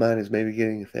that comes to mind is maybe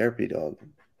getting a therapy dog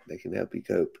that can help you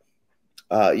cope.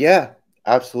 Yeah,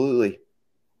 absolutely.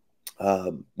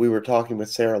 We were talking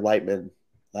with Sarah Lightman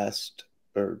last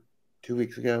or 2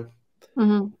 weeks ago,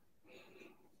 Mm-hmm.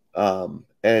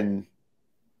 and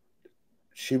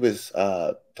she was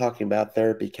talking about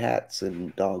therapy cats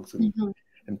and dogs Mm-hmm.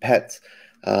 and pets.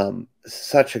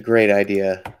 Such a great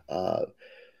idea.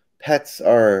 Pets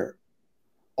are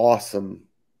awesome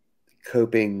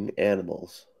coping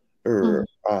animals or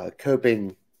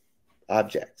coping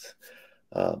objects.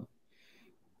 Um,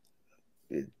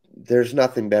 there's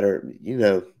nothing better,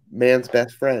 man's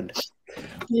best friend.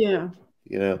 Yeah.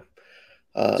 You know,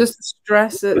 uh, Just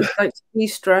stress it, like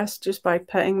de-stress just by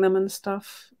petting them and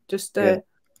stuff. Just yeah.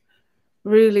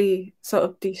 really sort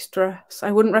of de-stress.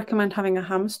 I wouldn't recommend having a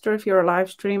hamster if you're a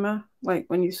live streamer, like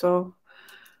when you saw.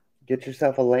 Get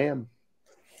yourself a lamb.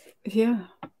 Yeah.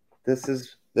 This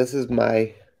is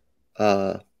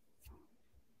uh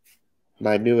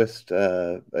my newest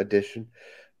addition.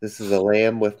 This is a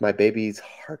lamb with my baby's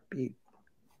heartbeat.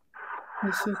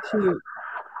 That's so cute.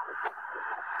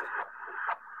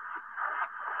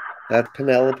 That's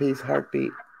Penelope's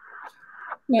heartbeat.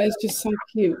 That is just so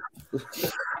cute.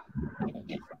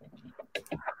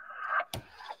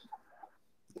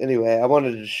 Anyway, I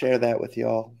wanted to share that with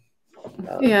y'all.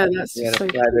 Yeah, that's We had just a so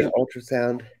private cute.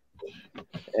 ultrasound,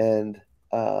 and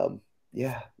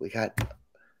yeah, we got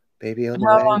baby on the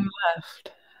How way. long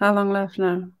left? How long left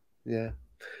now? Yeah.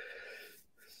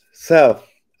 So,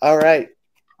 all right.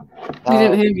 You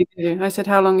didn't hear me, did you? I said,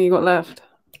 how long you got left?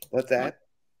 What's that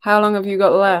How long have you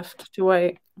got left to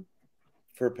wait?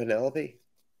 for Penelope?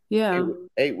 Yeah.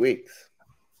 8 weeks.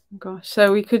 Gosh.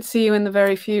 So we could see you in the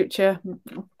very future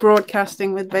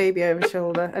broadcasting with baby over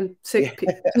shoulder and sick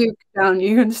puke down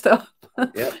you and stuff.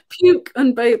 Yep. Puke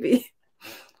and baby.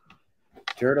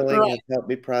 Journaling has helped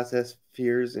me process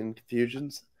fears and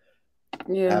confusions.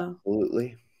 Yeah.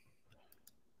 Absolutely.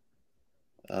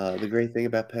 The great thing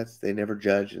about pets, they never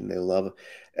judge and they love.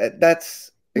 That's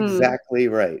exactly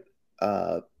right.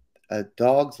 A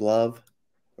dog's love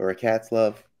or a cat's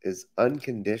love is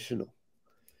unconditional.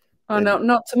 Oh, And no,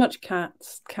 not so much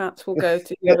cats. Cats will go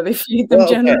to whoever they feed them well,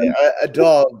 okay, generally. a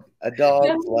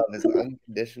dog's love is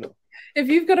unconditional. If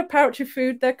you've got a pouch of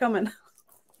food, they're coming.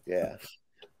 Yeah.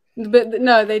 But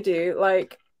no, they do.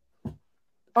 Like,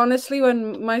 honestly,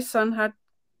 when my son had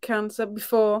cancer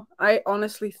before, I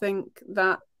honestly think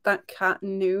that that cat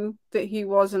knew that he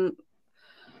wasn't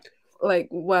like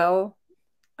well,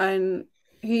 and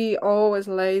he always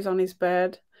lays on his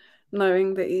bed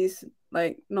knowing that he's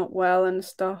like not well and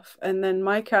stuff. And then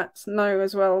my cats know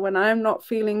as well when I'm not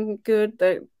feeling good.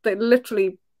 They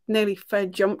literally nearly fair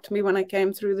jumped me when I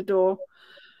came through the door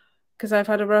because I've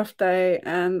had a rough day,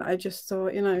 and I just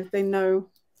thought, you know, they know.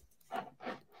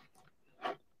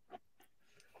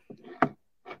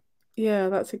 Yeah,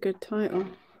 that's a good title.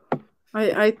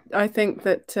 I think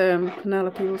that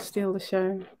Penelope will steal the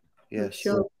show. Yes. I'm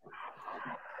sure.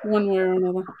 One way or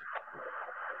another.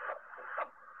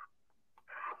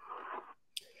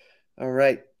 All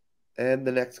right. And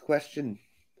the next question.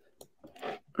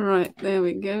 Right, there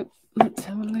we go. Let's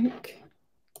have a look.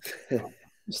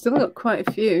 We've still got quite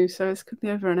a few, so this could be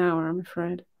over an hour, I'm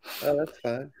afraid. Oh, that's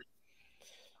fine.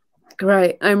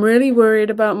 Great. I'm really worried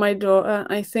about my daughter.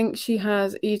 I think she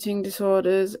has eating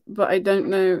disorders, but I don't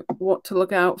know what to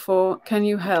look out for. Can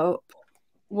you help?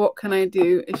 What can I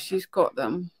do if she's got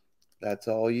them? That's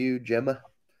all you, Gemma.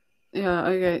 Yeah,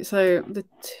 okay. So the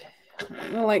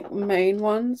like main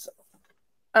ones,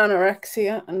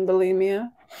 anorexia and bulimia.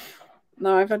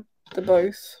 No, I've had the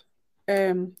both.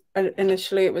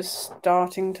 Initially it was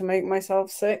starting to make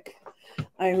myself sick.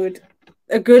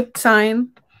 A good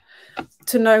sign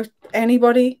to know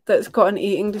anybody that's got an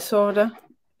eating disorder,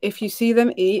 if you see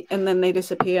them eat and then they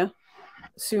disappear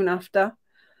soon after,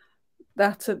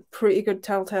 that's a pretty good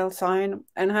telltale sign.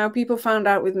 And how people found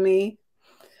out with me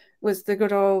was the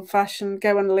good old fashioned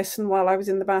go and listen while I was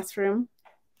in the bathroom,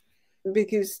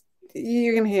 because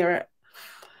you can hear it.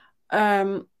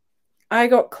 I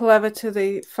got clever to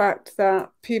the fact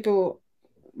that people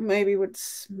maybe would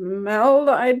smell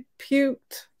that I'd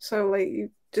puked, so like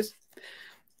you just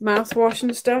mouthwash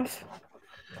and stuff.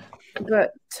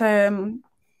 But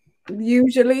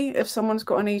usually, if someone's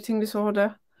got an eating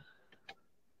disorder,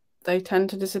 they tend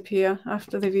to disappear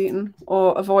after they've eaten,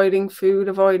 or avoiding food,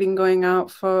 avoiding going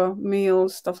out for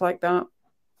meals, stuff like that.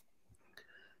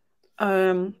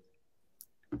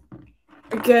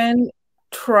 Again,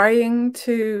 trying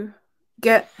to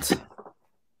get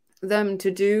them to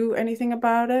do anything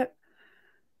about it,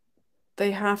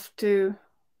 they have to,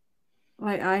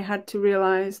 like, I had to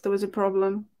realize there was a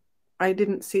problem. I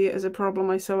didn't see it as a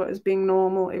problem. I saw it as being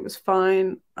normal. It was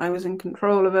fine. I was in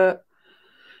control of it,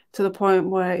 to the point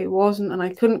where it wasn't, and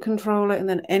I couldn't control it. And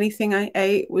then anything I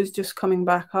ate was just coming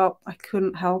back up. I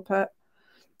couldn't help it.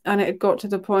 And it had got to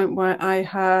the point where I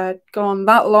had gone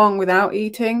that long without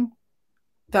eating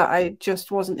that I just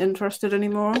wasn't interested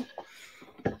anymore.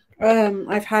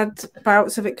 I've had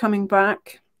bouts of it coming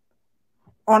back.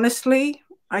 Honestly,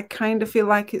 I kind of feel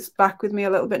like it's back with me a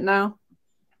little bit now,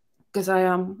 because I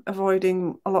am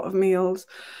avoiding a lot of meals.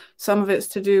 Some of it's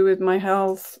to do with my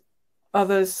health,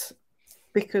 others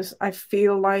because I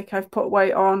feel like I've put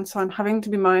weight on, so I'm having to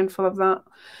be mindful of that.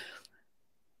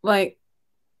 Like,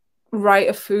 write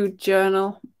a food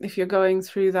journal if you're going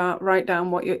through that. Write down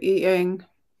what you're eating.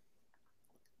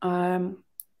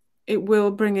 It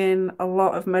will bring in a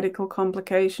lot of medical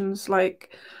complications.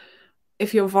 Like,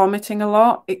 if you're vomiting a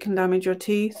lot, it can damage your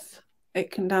teeth. It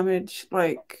can damage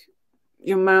like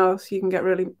your mouth. You can get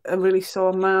a really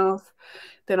sore mouth.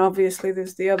 Then obviously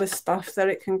there's the other stuff that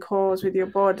it can cause with your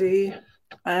body.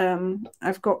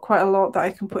 I've got quite a lot that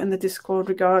I can put in the Discord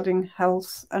regarding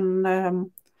health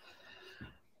and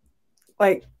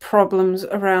like problems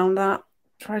around that.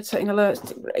 tried setting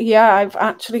alerts. Yeah, I've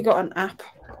actually got an app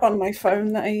on my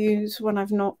phone that I use when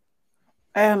I've not.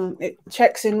 It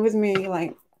checks in with me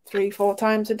like 3-4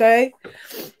 times a day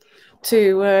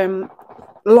to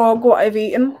log what I've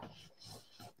eaten.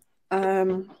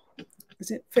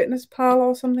 Is it Fitness Pal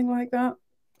or something like that?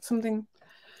 Something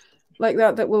like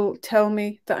that will tell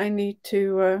me that I need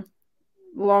to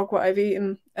log what I've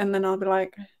eaten, and then I'll be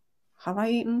like, have I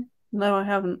eaten? No, I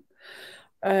haven't.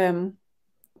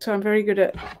 So I'm very good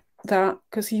at that,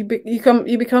 because you become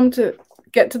to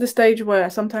get to the stage where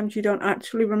sometimes you don't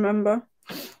actually remember.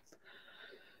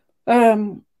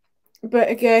 But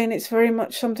again, it's very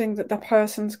much something that the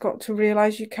person's got to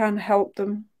realize you can help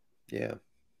them. Yeah.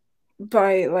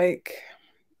 By like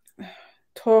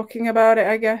talking about it,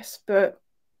 I guess, but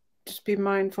just be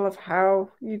mindful of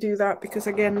how you do that, because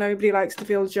again, nobody likes to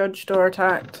feel judged or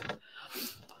attacked.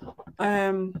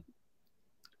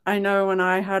 I know when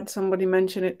I had somebody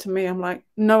mention it to me, I'm like,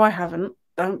 no, I haven't.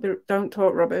 Don't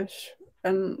talk rubbish,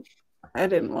 and I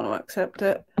didn't want to accept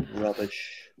it.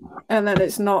 Rubbish. And then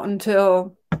it's not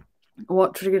until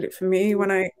what triggered it for me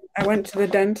when I went to the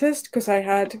dentist, because I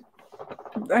had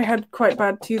quite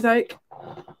bad toothache,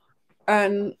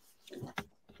 and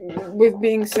with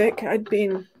being sick, I'd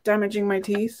been damaging my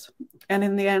teeth, and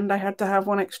in the end, I had to have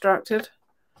one extracted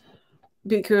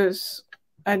because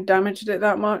I'd damaged it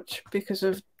that much because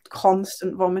of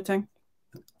constant vomiting.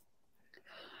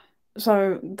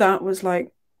 So that was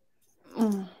like,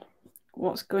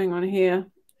 what's going on here?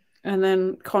 And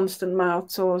then constant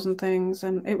mouth sores and things,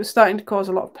 and it was starting to cause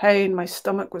a lot of pain. My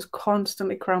stomach was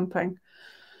constantly cramping.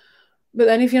 But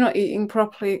then if you're not eating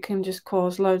properly, it can just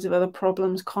cause loads of other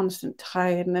problems, constant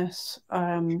tiredness,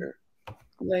 Sure.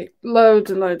 like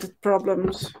loads and loads of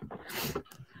problems.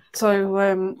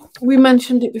 So we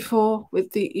mentioned it before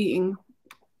with the eating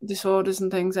disorders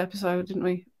and things episode, didn't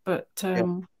we? But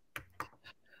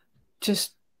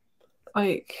just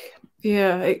like,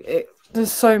 yeah,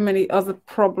 there's so many other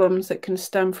problems that can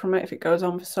stem from it if it goes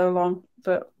on for so long.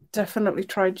 But definitely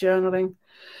try journaling.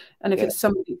 And if it's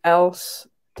somebody else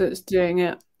that's doing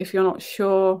it, if you're not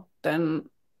sure, then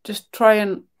just try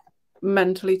and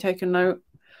mentally take a note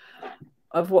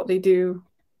of what they do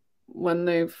when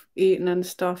they've eaten and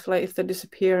stuff, like if they're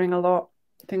disappearing a lot,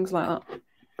 things like that.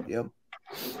 Yep.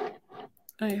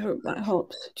 I hope that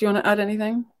helps. Do you want to add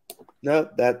anything? No,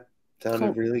 that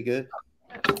sounded really good.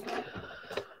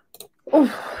 Oh,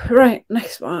 right,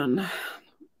 next one.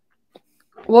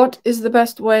 What is the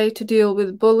best way to deal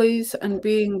with bullies and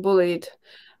being bullied?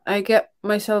 I get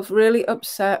myself really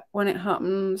upset when it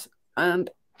happens, and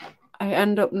I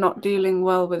end up not dealing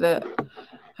well with it.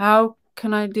 How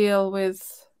can I deal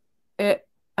with it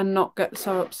and not get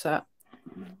so upset?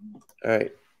 All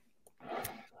right.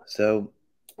 So,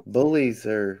 bullies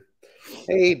are,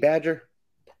 hey, Badger.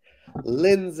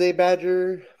 Lindsay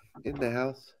Badger in the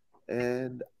house.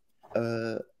 And,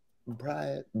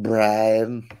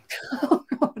 Brian. Oh,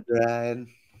 God. Brian.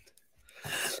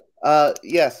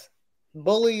 Yes.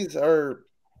 Bullies are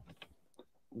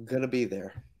gonna be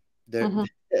there.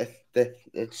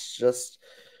 It's just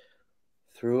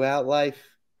throughout life,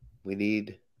 we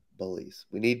need bullies.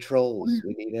 We need trolls.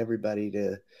 We need everybody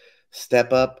to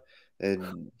step up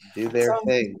and do their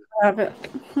thing. Have it.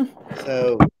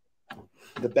 So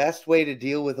the best way to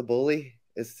deal with a bully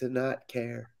is to not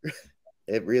care.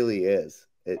 It really is.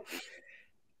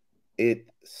 It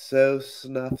so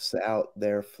snuffs out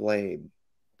their flame.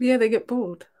 Yeah, they get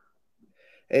bored.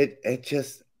 It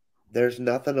just, there's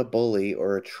nothing a bully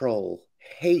or a troll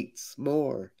hates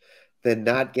more than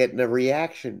not getting a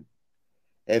reaction.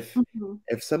 If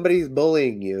somebody's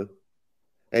bullying you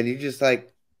and you just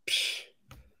like, psh,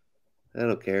 I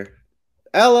don't care.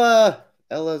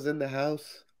 Ella's in the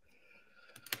house.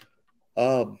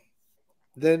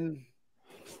 Then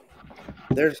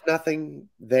there's nothing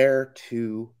there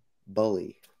to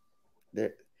bully.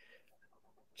 There,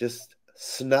 just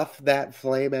snuff that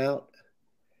flame out.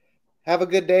 Have a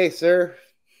good day, sir.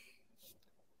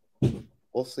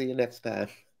 We'll see you next time.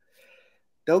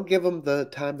 Don't give them the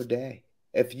time of day.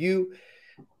 If you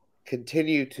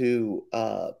continue to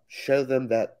show them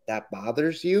that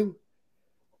bothers you,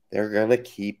 they're gonna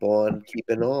keep on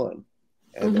keeping on,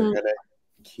 and they're gonna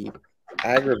keep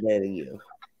aggravating you,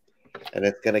 and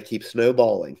it's gonna keep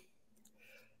snowballing.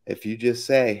 If you just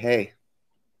say, "Hey,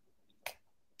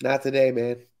 not today,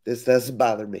 man. This doesn't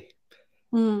bother me,"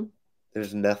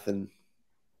 there's nothing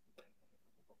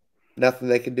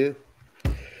they can do.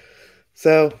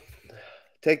 So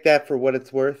take that for what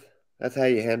it's worth. That's how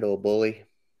you handle a bully.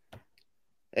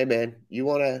 Hey, man, you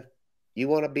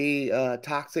wanna be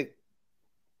toxic?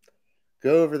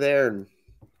 Go over there and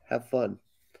have fun.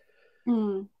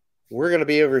 we're going to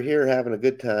be over here having a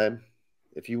good time.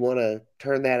 If you want to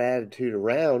turn that attitude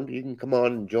around, you can come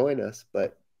on and join us.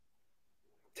 But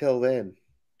till then,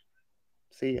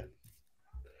 see ya.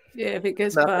 Yeah, if it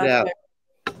gets Snuff it bad, out.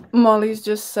 like Molly's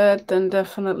just said, then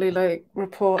definitely like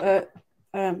report it.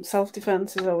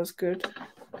 Self-defense is always good.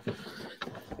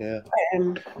 Yeah.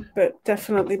 But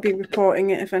definitely be reporting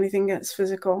it if anything gets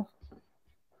physical.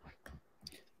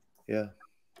 Yeah.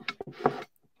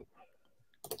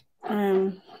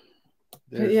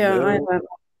 But yeah,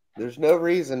 there's no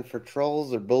reason for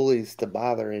trolls or bullies to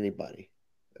bother anybody.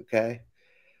 Okay?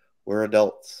 We're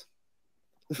adults.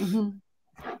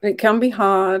 It can be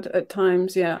hard at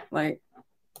times, yeah. Like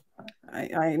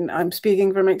I'm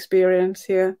speaking from experience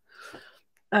here.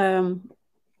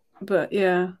 But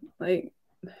yeah, like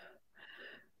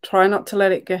try not to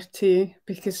let it get to you,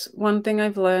 because one thing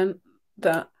I've learned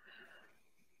that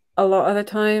a lot of the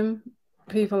time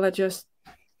people are just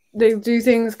they do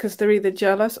things because they're either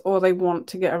jealous or they want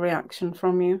to get a reaction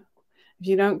from you. If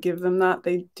you don't give them that,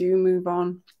 they do move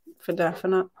on for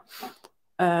definite.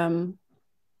 But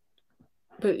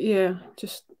yeah,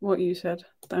 just what you said.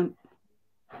 Don't.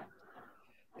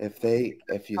 If you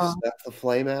snuff the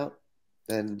flame out,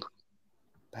 then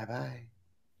bye bye.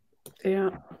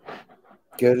 Yeah.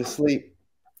 Go to sleep.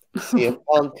 CM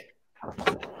Punk.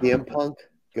 CM Punk.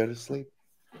 Go to sleep.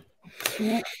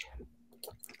 Yeah.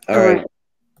 All right.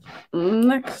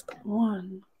 Next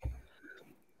one.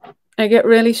 I get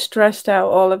really stressed out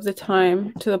all of the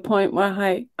time to the point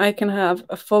where I can have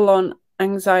a full-on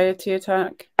anxiety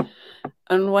attack.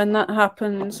 And when that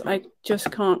happens, I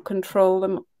just can't control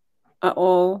them at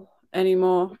all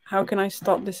anymore. How can I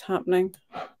stop this happening?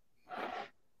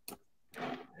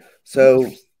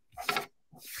 So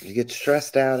you get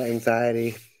stressed out,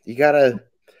 anxiety. You gotta.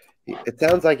 It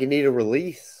sounds like you need a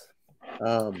release.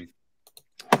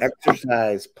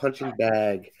 Exercise, punching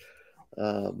bag,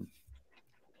 some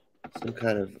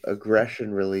kind of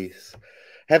aggression release.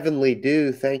 Heavenly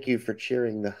Dew, thank you for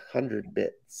cheering the 100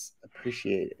 bits.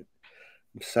 Appreciate it.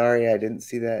 I'm sorry I didn't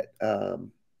see that. I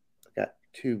got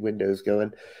two windows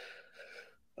going.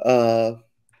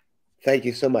 Thank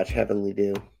you so much, Heavenly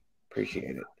Dew.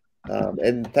 Appreciate it.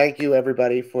 And thank you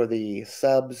everybody for the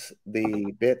subs,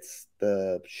 the bits,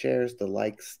 the shares, the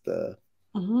likes, the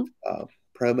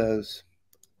promos,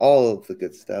 all of the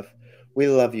good stuff. We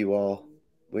love you all.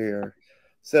 We're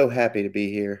so happy to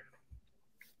be here.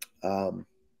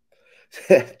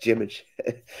 Jim and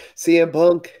CM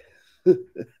Punk.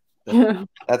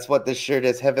 That's what this shirt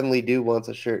is. Heavenly Dew wants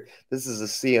a shirt. This is a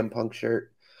CM Punk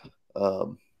shirt.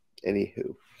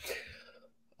 Anywho.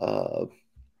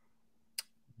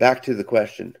 Back to the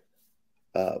question.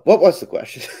 What was the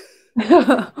question?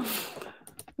 There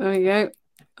we go.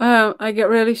 I get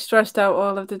really stressed out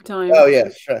all of the time. Oh yeah,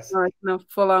 stress. I can have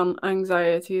full-on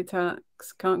anxiety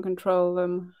attacks. Can't control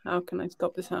them. How can I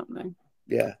stop this happening?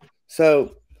 Yeah.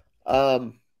 So,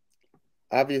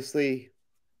 obviously,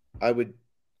 I would.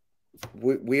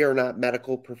 We are not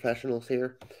medical professionals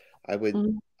here. I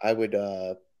would. I would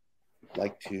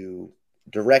like to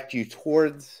direct you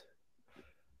towards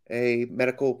a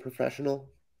medical professional.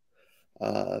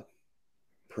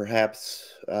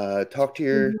 Perhaps talk to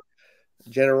your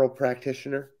general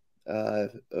practitioner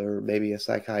or maybe a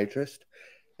psychiatrist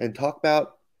and talk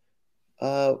about,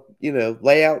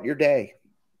 lay out your day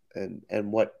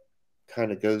and what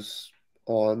kind of goes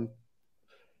on,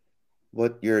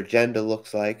 what your agenda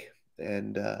looks like,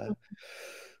 and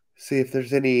see if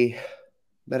there's any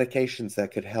medications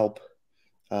that could help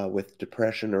with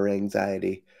depression or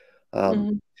anxiety.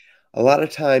 A lot of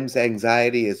times,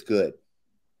 anxiety is good.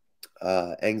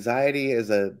 Anxiety is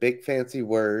a big fancy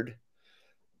word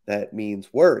that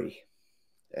means worry.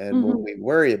 And when we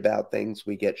worry about things,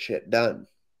 we get shit done.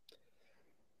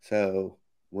 So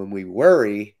when we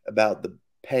worry about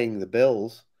paying the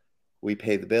bills, we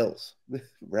pay the bills,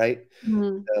 right?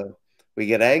 So we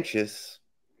get anxious.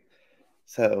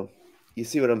 So you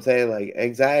see what I'm saying? Like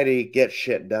anxiety gets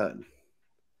shit done.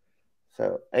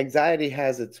 So anxiety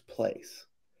has its place,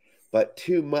 but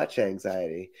too much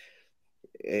anxiety,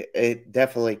 it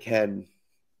definitely can,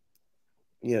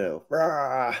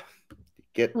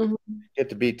 get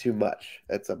to be too much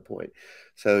at some point.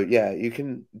 So yeah, you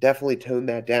can definitely tone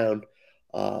that down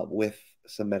with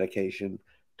some medication.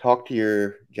 Talk to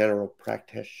your general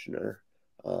practitioner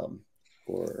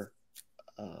or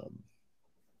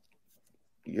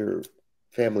your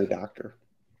family doctor.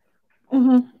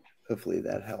 Hopefully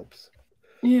that helps.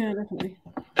 Yeah, definitely.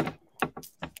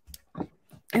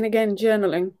 And again,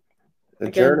 journaling.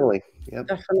 Journaling, yep.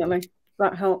 Definitely.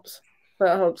 That helps.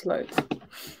 That helps loads.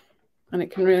 and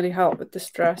it can really help with the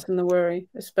stress and the worry,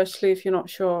 especially if you're not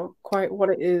sure quite what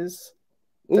it is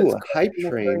Ooh, that's a hype causing the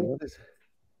train. worry. What is?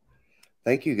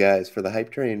 Thank you guys for the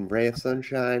hype train. Ray of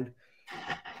Sunshine,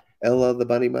 Ella the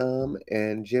Bunny Mom,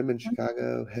 and Jim in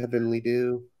Chicago. Heavenly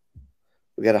Dew.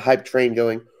 We got a hype train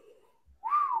going.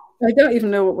 I don't even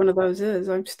know what one of those is.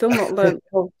 I'm still not learned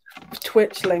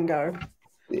Twitch lingo.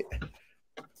 Yeah.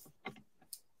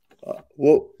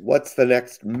 What's the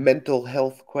next mental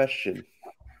health question?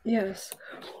 Yes.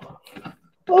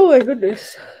 Oh my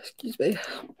goodness. Excuse me.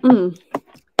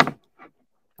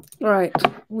 Right.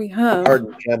 We have.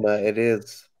 Pardon, Gemma. It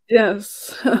is.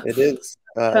 Yes. It is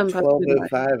 10 past midnight.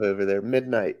 12:05 over there,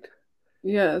 midnight.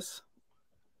 Yes.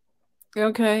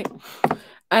 Okay.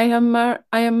 I am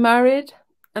married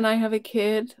and I have a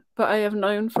kid, but I have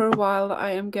known for a while that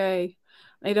I am gay.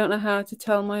 I don't know how to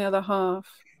tell my other half.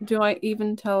 Do I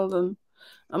even tell them?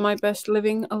 Am I best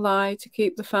living a lie to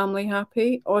keep the family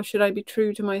happy, or should I be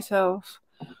true to myself?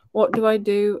 What do I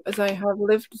do, as I have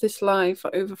lived this lie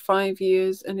for over 5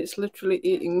 years and it's literally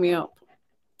eating me up?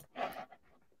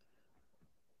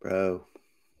 Bro,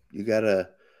 you gotta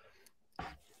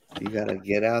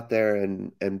get out there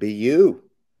and be you.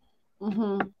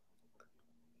 Mm-hmm.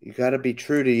 You gotta be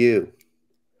true to you.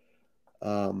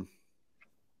 I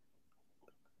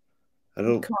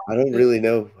don't really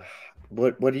know.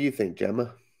 What do you think,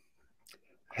 Gemma?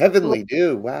 Heavenly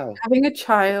Dew. Wow. Having a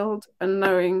child and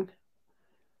knowing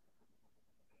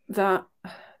that,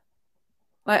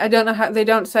 like, I don't know how, they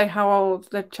don't say how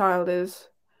old the child is,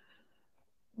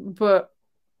 but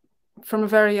from a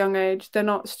very young age, they're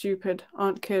not stupid,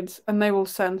 aren't kids, and they will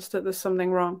sense that there's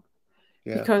something wrong.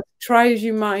 Yeah. Because try as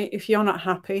you might, if you're not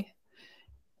happy,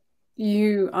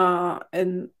 you are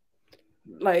in,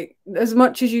 like, as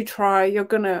much as you try, you're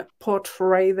gonna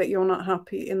portray that you're not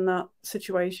happy in that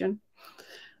situation.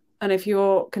 And if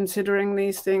you're considering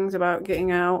these things about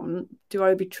getting out and do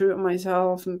I be true to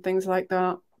myself and things like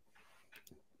that,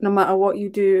 no matter what you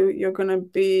do, you're gonna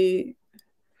be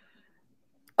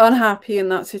unhappy in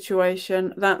that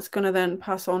situation. That's going to then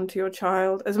pass on to your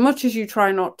child, as much as you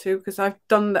try not to, because I've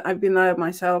done that. I've been there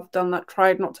myself, done that,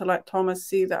 tried not to let Thomas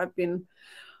see that I've been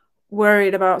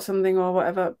worried about something or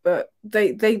whatever, but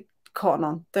they cotton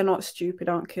on. They're not stupid,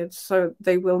 aren't kids, so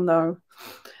they will know.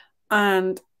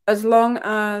 And as long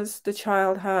as the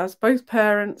child has both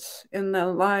parents in their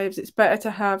lives, it's better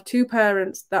to have two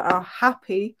parents that are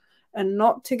happy and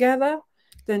not together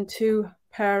than two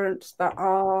parents that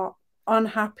are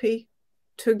unhappy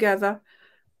together,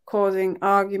 causing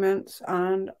arguments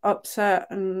and upset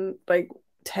and like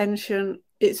tension.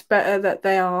 It's better that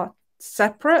they are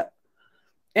separate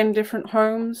in different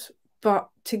homes, but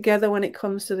together when it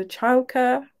comes to the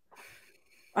childcare,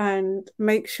 and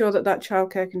make sure that that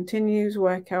childcare continues,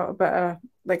 work out a better,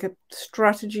 like, a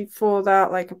strategy for that,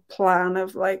 like a plan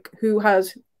of like who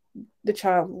has the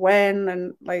child when,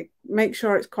 and like make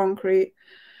sure it's concrete.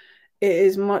 It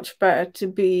is much better to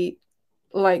be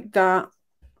like that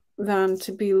than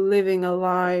to be living a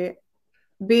lie,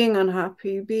 being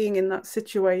unhappy, being in that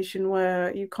situation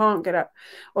where you can't get out,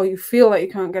 or you feel like you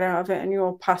can't get out of it, and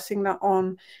you're passing that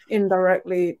on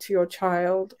indirectly to your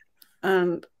child.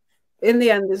 And in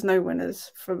the end, there's no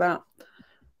winners for that.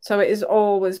 So it is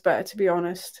always better to be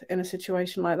honest in a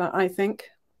situation like that, I think.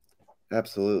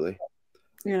 Absolutely.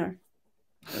 You know.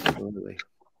 Absolutely.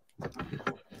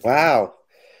 Wow.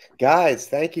 Guys,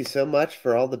 thank you so much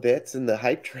for all the bits and the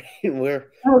hype train. We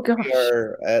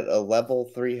are at a level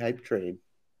 3 hype train.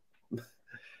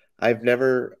 I've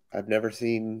never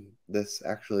seen this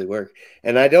actually work,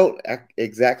 and I don't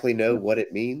exactly know what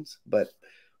it means, but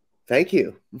thank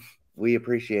you. We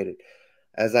appreciate it.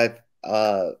 As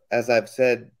I've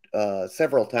said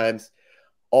several times,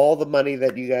 all the money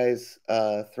that you guys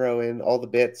throw in, all the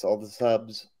bits, all the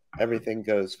subs, everything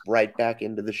goes right back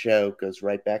into the show, goes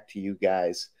right back to you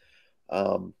guys.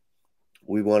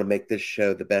 We want to make this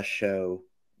show the best show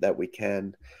that we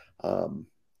can.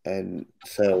 And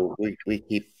so we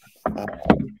keep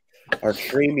our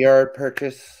StreamYard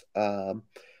purchase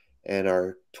and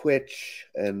our Twitch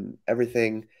and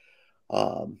everything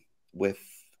with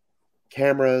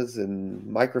cameras and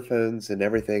microphones and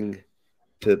everything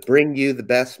to bring you the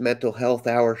best mental health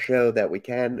hour show that we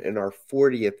can in our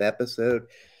 40th episode.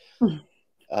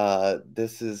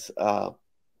 This is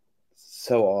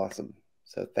so awesome.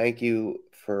 So thank you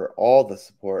for all the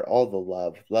support, all the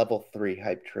love. Level 3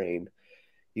 hype train.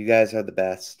 You guys are the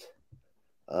best.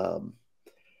 And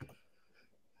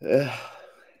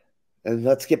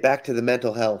let's get back to the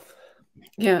mental health.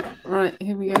 Yeah, right,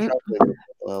 here we go.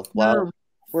 Well,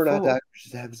 we're not doctors,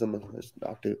 just have someone who's a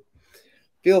doctor.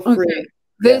 Feel free. Okay.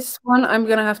 This one I'm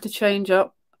going to have to change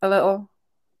up a little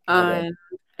and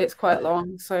it's quite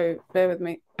long, so bear with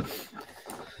me.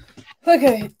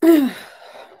 Okay.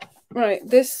 Right,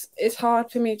 this is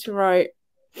hard for me to write.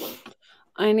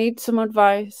 I need some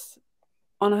advice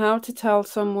on how to tell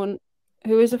someone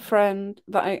who is a friend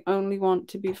that I only want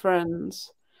to be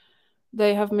friends.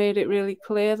 They have made it really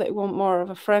clear they want more of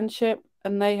a friendship,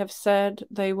 and they have said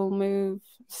they will move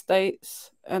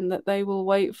states and that they will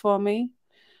wait for me.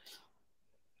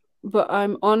 But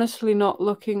I'm honestly not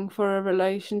looking for a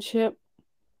relationship.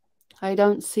 I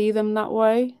don't see them that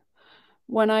way.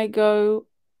 When I go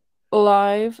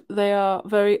live, they are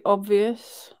very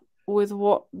obvious with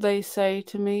what they say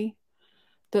to me,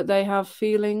 that they have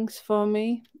feelings for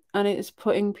me, and it's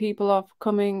putting people off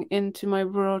coming into my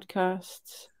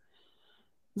broadcasts.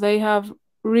 They have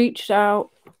reached out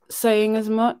saying as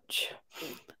much.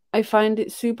 I find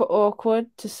it super awkward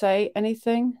to say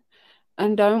anything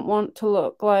and don't want to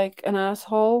look like an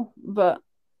asshole, but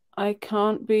I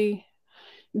can't be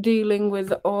dealing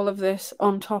with all of this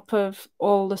on top of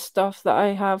all the stuff that I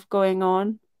have going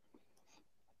on.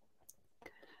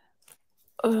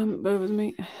 Bear with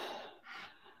me.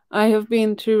 I have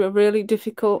been through a really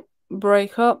difficult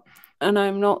breakup and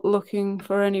I'm not looking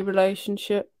for any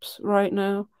relationships right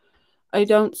now. I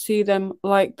don't see them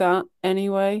like that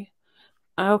anyway.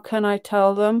 How can I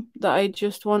tell them that I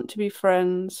just want to be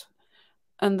friends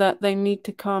and that they need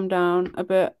to calm down a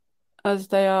bit as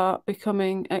they are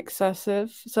becoming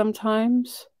excessive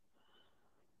sometimes?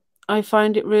 I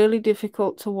find it really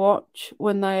difficult to watch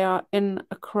when they are in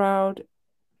a crowd,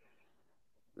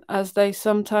 as they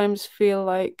sometimes feel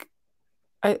like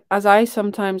I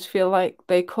sometimes feel like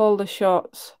they call the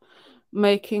shots,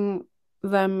 making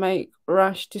them make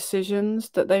rash decisions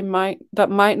that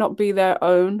might not be their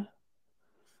own.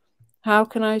 How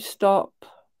can I stop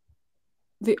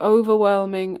the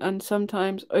overwhelming and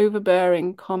sometimes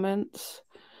overbearing comments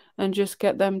and just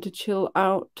get them to chill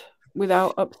out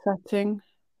without upsetting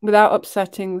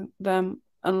them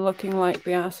and looking like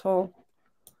the asshole?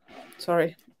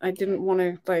 Sorry, I didn't want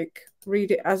to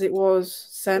read it as it was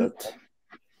sent. Okay.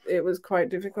 It was quite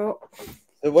difficult.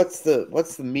 So what's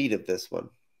the meat of this one?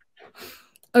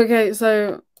 Okay,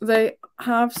 so they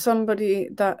have somebody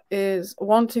that is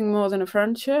wanting more than a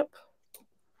friendship.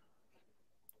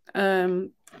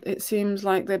 It seems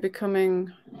like they're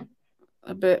becoming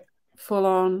a bit full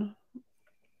on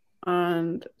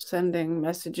and sending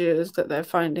messages that they're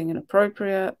finding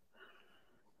inappropriate.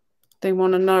 They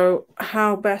want to know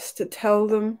how best to tell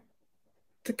them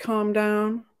to calm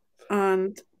down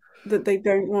and that they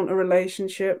don't want a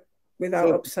relationship without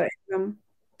So upsetting them.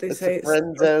 They it's a say it's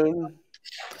friend zone.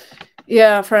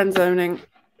 yeah, friend zoning.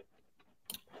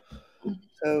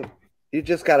 So you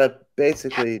just gotta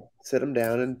basically sit them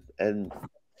down and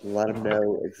let them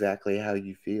know exactly how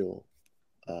you feel.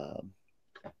 Um,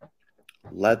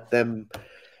 let them.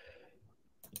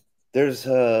 There's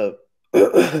a.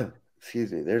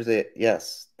 Excuse me. There's a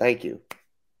yes. Thank you.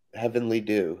 Heavenly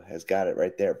Dew has got it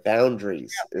right there.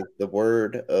 Boundaries is the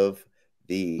word of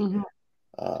the Mm-hmm.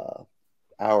 uh,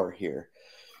 hour here.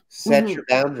 Set Mm-hmm. your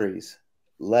boundaries.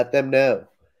 Let them know.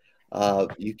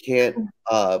 You can't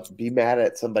be mad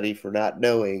at somebody for not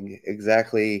knowing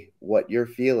exactly what you're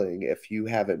feeling if you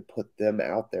haven't put them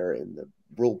out there in the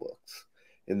rule books,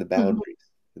 in the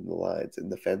boundaries, in the lines, in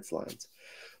the fence lines.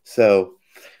 So,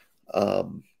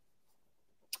 um,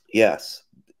 yes,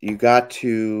 you got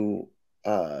to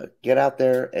get out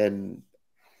there and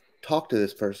talk to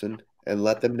this person and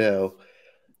let them know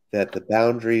that the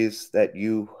boundaries that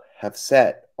you have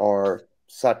set are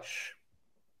such,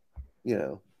 you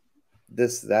know,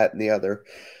 this, that, and the other,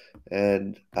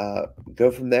 and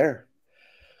go from there.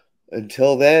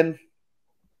 Until then,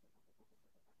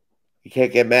 you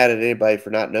can't get mad at anybody for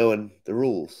not knowing the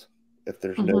rules if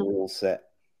there's no Mm-hmm. rules set.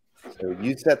 So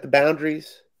you set the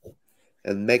boundaries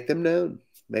and make them known.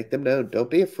 Make them known. Don't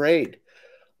be afraid.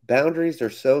 Boundaries are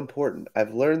so important.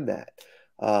 I've learned that.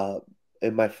 Uh,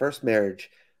 in my first marriage,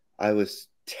 I was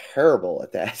terrible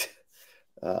at that.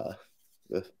 Uh,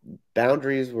 the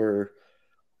boundaries were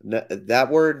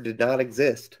that word did not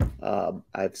exist.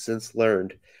 I've since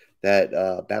learned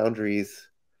that boundaries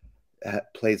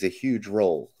plays a huge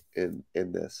role in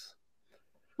this.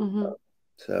 Mm-hmm.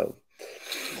 So,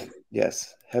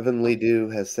 yes, Heavenly Dew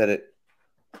has said it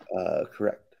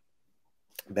correct.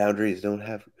 Boundaries don't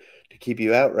have to keep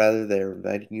you out; rather, they're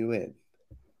inviting you in.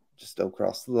 Just don't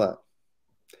cross the line.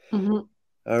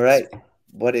 Mm-hmm. All right.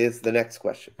 What is the next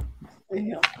question?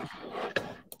 Yeah.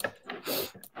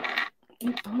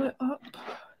 Pull it up.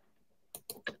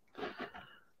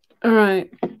 All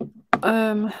right.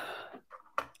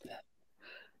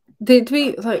 Did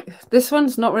we this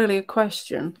one's not really a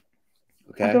question.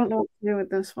 I Okay. don't know what to do with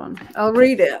this one. I'll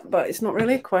read it, but it's not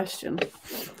really a question.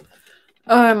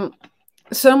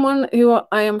 Someone who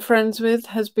I am friends with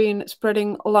has been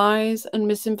spreading lies and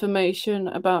misinformation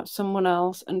about someone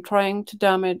else and trying to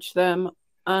damage them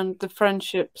and the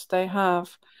friendships they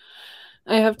have.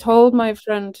 I have told my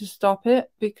friend to stop it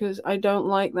because I don't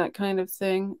like that kind of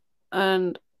thing,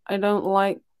 and I don't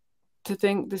like to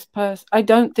think this person. I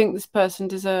don't think this person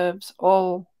deserves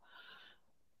all.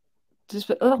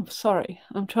 Oh, sorry,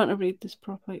 I'm trying to read this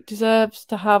properly. Deserves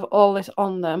to have all this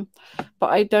on them, but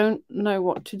I don't know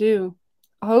what to do.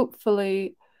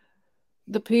 Hopefully,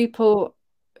 the people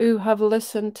who have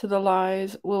listened to the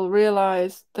lies will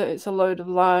realize that it's a load of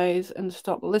lies and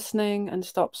stop listening and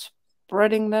stop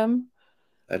spreading them.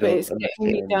 I But don't it's getting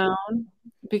me understand. down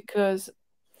because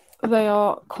they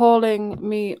are calling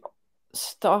me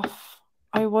stuff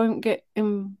I won't get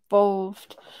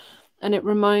involved. And it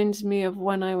reminds me of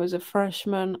when I was a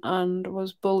freshman and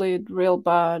was bullied real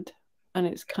bad. And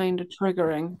it's kind of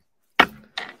triggering. Like,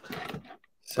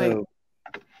 So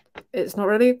it's not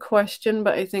really a question,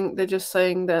 but I think they're just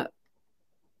saying that,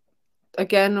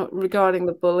 again, regarding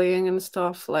the bullying and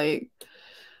stuff, like,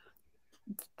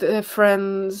 their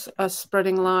friends are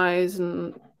spreading lies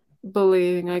and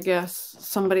bullying, I guess,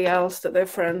 somebody else that they're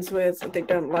friends with. They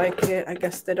don't like it. I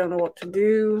guess they don't know what to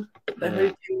do. They're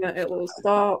hoping that it will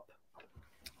stop.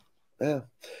 yeah,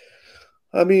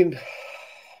 I mean,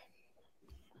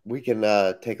 we can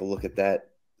take a look at that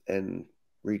and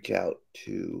reach out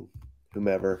to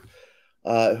whomever.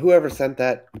 Whoever sent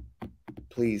that,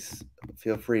 please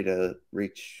feel free to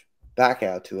reach back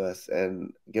out to us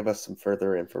and give us some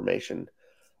further information.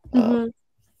 Mm-hmm.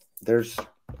 There's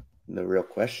no real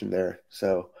question there.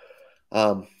 So,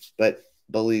 but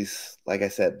bullies, like I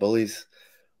said, bullies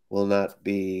will not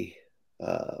be.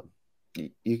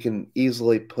 You can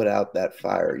easily put out that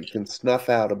fire. You can snuff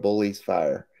out a bully's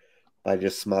fire by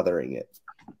just smothering it.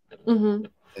 Mm-hmm.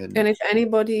 And And if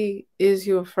anybody is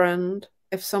your friend,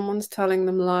 if someone's telling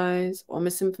them lies or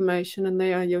misinformation and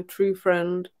they are your true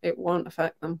friend, it won't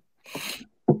affect them.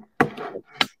 Do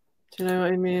you know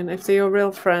what I mean? If they're your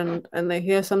real friend and they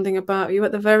hear something about you,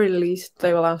 at the very least,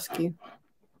 they will ask you.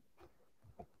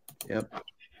 yep.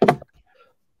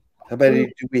 How many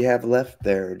do we have left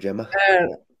there, Gemma?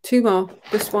 Two more.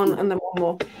 This one and then one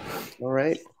more. All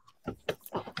right.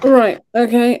 Right,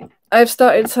 okay. I've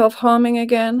started self-harming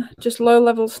again. Just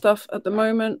low-level stuff at the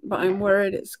moment, but I'm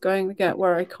worried it's going to get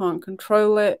where I can't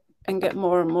control it and get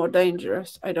more and more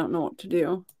dangerous. I don't know what to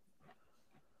do.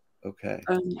 Okay.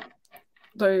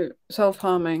 So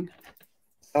self-harming.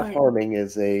 Self-harming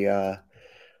is that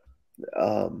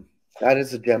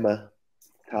is a Gemma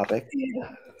topic.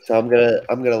 So I'm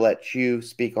gonna let you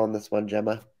speak on this one,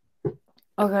 Gemma.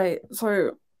 Okay,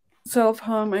 so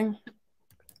self-harming.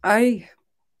 I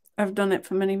have done it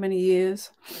for many, many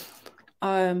years.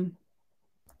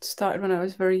 Started when I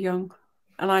was very young,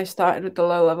 and I started with the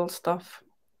low-level stuff.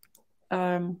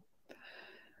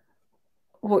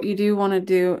 What you do want to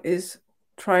do is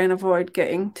try and avoid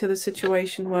getting to the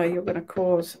situation where you're going to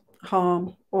cause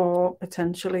harm or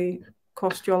potentially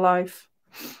cost your life.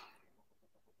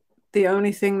 The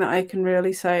only thing that I can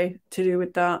really say to do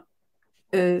with that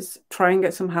is try and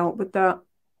get some help with that.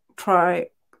 Try,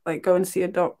 like, go and see a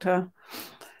doctor,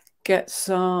 get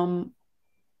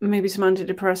maybe some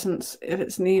antidepressants if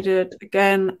it's needed.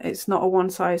 Again, it's not a one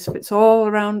size fits all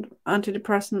around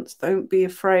antidepressants. Don't be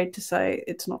afraid to say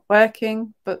it's not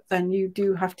working, but then you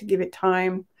do have to give it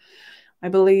time. I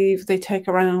believe they take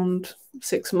around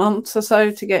 6 months or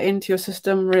so to get into your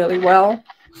system really well.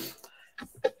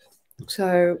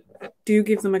 So do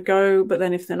give them a go, but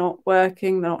then if they're not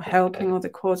working, they're not helping, or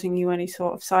they're causing you any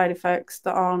sort of side effects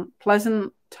that aren't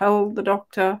pleasant, tell the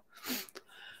doctor.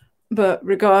 But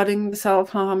regarding the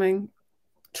self-harming,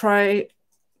 try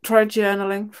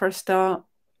journaling for a start.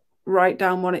 Write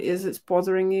down what it is that's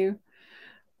bothering you.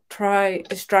 Try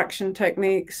distraction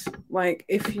techniques. Like,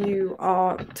 if you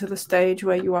are to the stage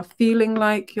where you are feeling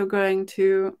like you're going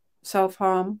to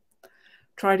self-harm,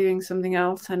 try doing something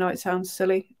else. I know it sounds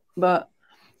silly, but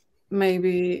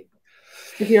maybe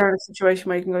if you're in a situation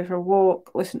where you can go for a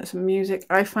walk, listen to some music.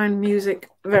 I find music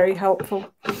very helpful.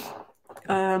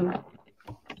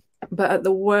 But at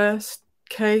the worst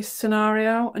case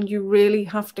scenario, and you really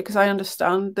have to, because I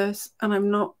understand this, and I'm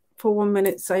not for 1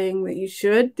 minute saying that you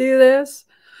should do this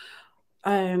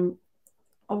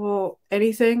or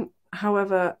anything.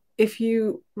 However, if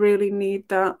you really need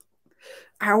that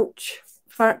ouch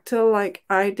factor like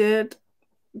I did,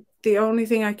 the only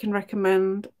thing I can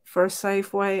recommend for a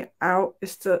safe way out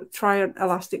is to try an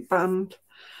elastic band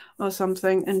or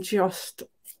something, and just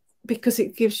because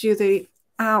it gives you the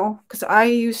ow, because I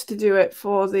used to do it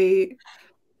for the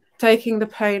taking the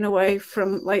pain away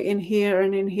from like in here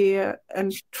and in here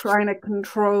and trying to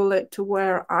control it to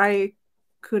where I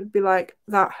could be like,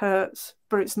 that hurts,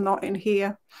 but it's not in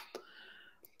here.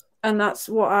 And that's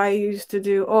what I used to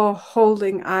do, or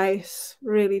holding ice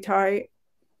really tight.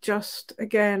 Just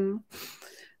again,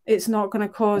 it's not going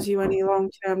to cause you any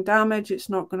long-term damage. It's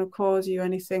not going to cause you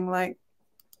anything like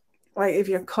if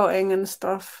you're cutting and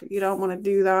stuff, you don't want to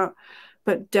do that.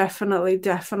 But definitely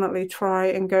try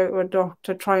and go to a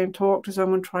doctor, try and talk to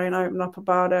someone, try and open up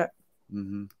about it.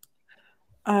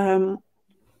 Mm-hmm.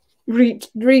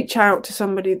 Reach out to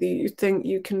somebody that you think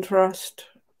you can trust.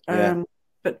 Yeah.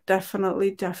 But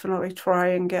definitely try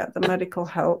and get the medical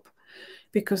help,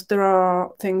 because there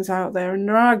are things out there, and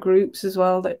there are groups as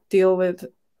well that deal with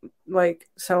like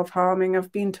self-harming.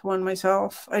 I've been to one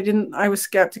myself. I was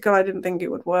skeptical. I didn't think it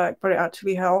would work, but it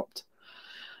actually helped.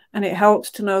 And it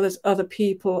helps to know there's other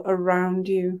people around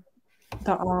you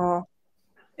that are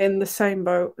in the same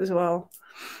boat as well.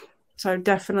 So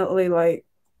definitely like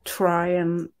try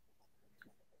and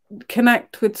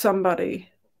connect with somebody,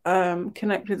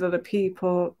 connect with other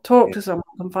people, talk to someone,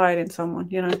 confide in someone,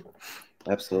 you know.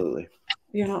 Absolutely.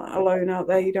 You're not alone out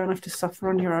there. You don't have to suffer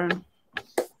on your own.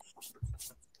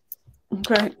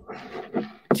 Okay.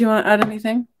 Do you want to add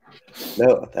anything?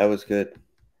 No, that was good.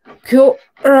 Cool.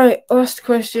 All right. Last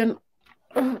question.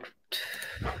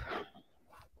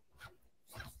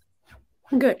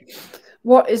 Okay.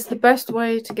 What is the best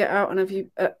way to get out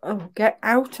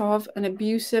of an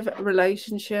abusive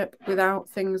relationship without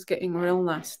things getting real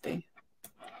nasty?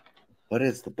 What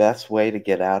is the best way to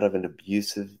get out of an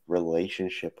abusive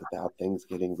relationship without things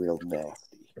getting real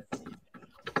nasty?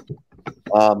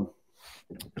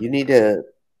 You need to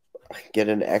get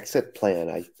an exit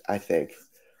plan. I think.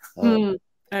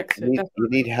 Exit. You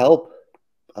need help.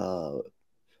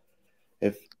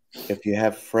 If you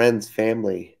have friends,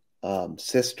 family,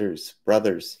 sisters,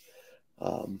 brothers,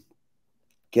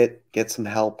 get some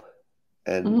help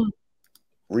and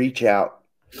reach out.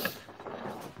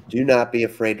 Do not be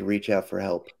afraid to reach out for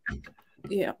help.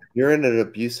 Yeah. If you're in an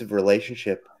abusive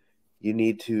relationship, you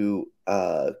need to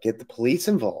get the police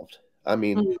involved. I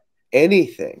mean,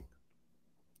 anything.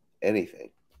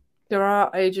 There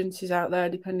are agencies out there,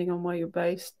 depending on where you're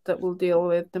based, that will deal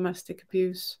with domestic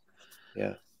abuse.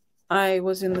 Yeah. I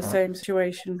was in the same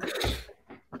situation.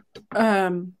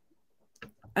 And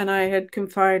I had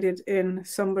confided in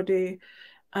somebody,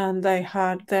 and they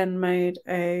had then made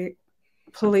a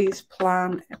police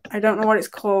plan. I don't know what it's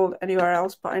called anywhere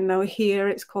else, but I know here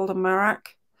it's called a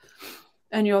MARAC.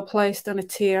 And you're placed on a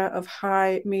tier of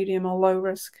high, medium, or low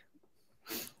risk.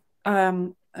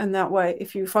 And that way,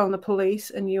 if you phone the police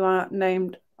and you are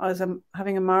named as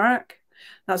having a MARAC,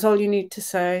 that's all you need to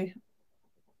say.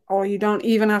 Or you don't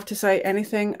even have to say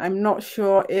anything. I'm not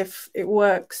sure if it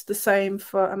works the same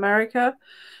for America,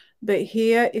 but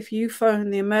here, if you phone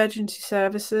the emergency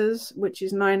services, which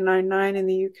is 999 in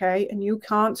the UK, and you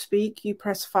can't speak, you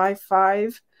press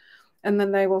 55, and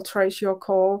then they will trace your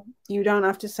call. You don't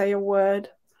have to say a word.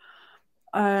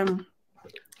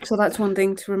 So that's one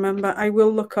thing to remember. I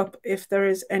will look up if there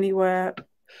is anywhere,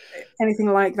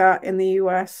 anything like that in the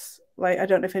US. Like, I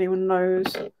don't know if anyone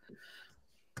knows,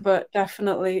 but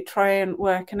definitely try and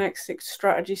work an exit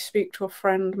strategy. Speak to a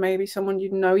friend, maybe someone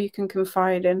you know you can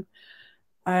confide in.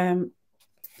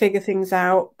 Figure things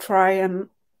out. Try and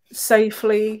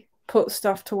safely put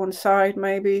stuff to one side,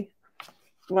 maybe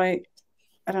like,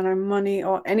 I don't know, money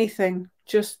or anything,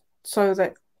 just so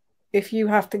that if you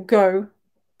have to go,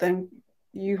 then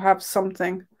you have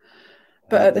something.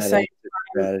 But at the same time,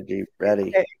 strategy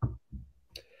ready.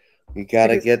 You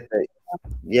gotta get that.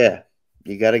 Yeah,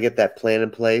 you gotta get that plan in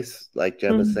place, like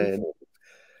Gemma's saying,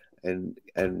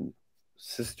 and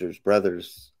sisters,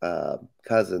 brothers,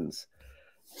 cousins,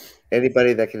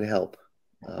 anybody that can help.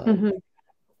 But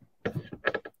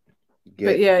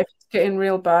yeah, if it's getting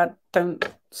real bad, don't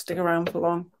stick around for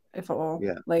long, if at all.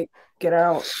 Yeah. Like, get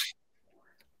out,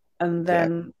 and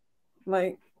then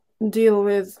like deal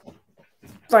with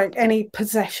like any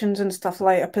possessions and stuff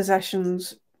later.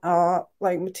 Possessions are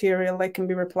like material, they can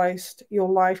be replaced. Your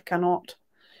life cannot.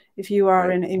 If you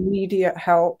are in immediate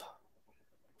help,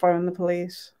 phone the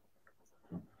police.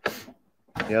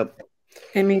 Yep.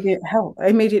 Immediate help,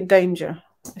 immediate danger.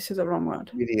 I said the wrong word.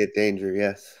 Immediate danger,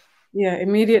 yes. Yeah,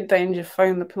 immediate danger,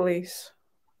 phone the police.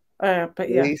 But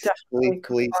police, yeah, definitely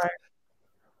police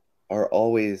are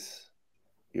always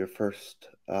your first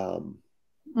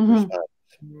response.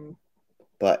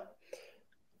 But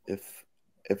if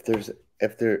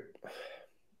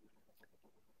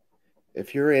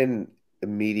you're in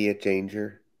immediate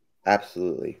danger,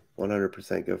 absolutely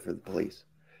 100% go for the police.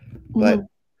 But Mhm.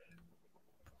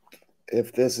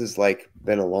 if this has like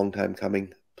been a long time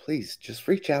coming, please just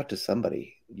reach out to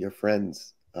somebody, your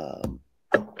friends,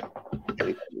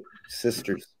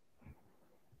 sisters,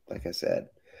 like I said,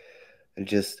 and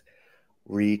just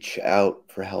reach out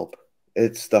for help.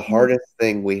 It's the hardest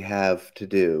thing we have to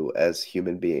do as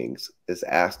human beings is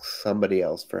ask somebody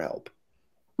else for help.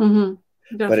 Mhm.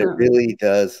 But it Definitely. really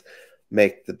does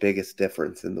make the biggest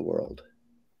difference in the world,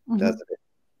 Mhm. doesn't it?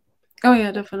 Oh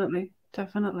yeah, definitely,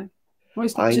 definitely. Well,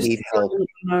 it's I just need help. feeling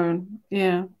alone.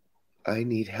 Yeah. I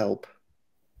need help.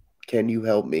 Can you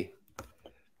help me?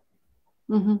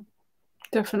 Mhm.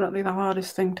 Definitely the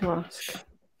hardest thing to ask,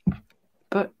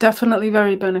 but definitely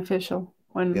very beneficial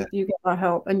Yeah. when you get that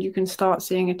help and you can start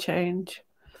seeing a change.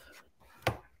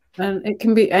 And it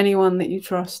can be anyone that you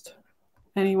trust,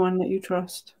 anyone that you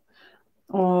trust.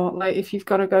 Or like if you've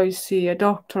got to go see a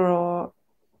doctor or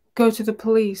go to the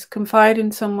police, confide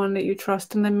in someone that you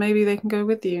trust, and then maybe they can go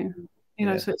with you.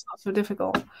 Yeah. So it's not so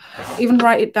difficult. Even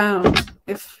write it down.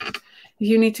 If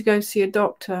you need to go see a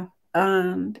doctor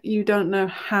and you don't know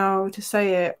how to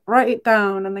say it, write it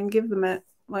down and then give them it.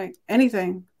 Like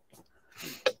anything.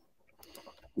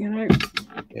 You know,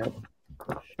 Yep.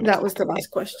 that was the last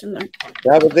question though.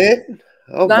 That was it?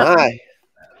 Oh That my.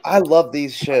 I love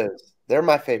these shows. They're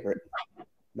my favorite.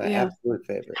 My yeah. absolute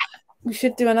favorite. We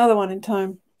should do another one in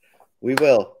time. We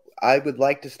will. I would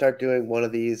like to start doing one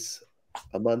of these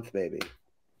a month maybe.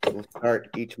 We'll start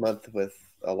each month with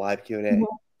a live Q&A Mhm.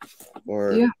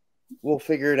 or Yeah. we'll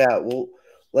figure it out.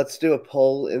 Let's do a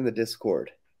poll in the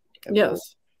Discord and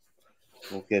Yes.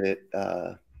 we'll get it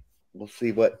we'll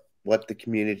see what the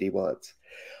community wants.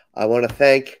 I want to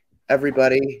thank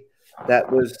everybody that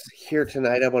was here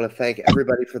tonight. I want to thank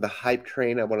everybody for the hype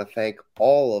train. I want to thank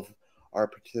all of our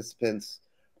participants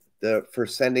for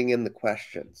sending in the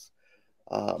questions.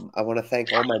 I want to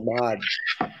thank all my mods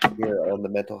here on the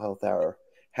Mental Health Hour.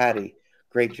 Hattie,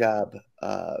 great job.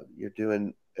 You're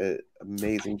doing an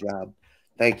amazing job.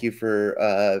 Thank you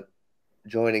for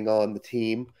joining on the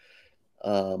team.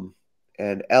 Um,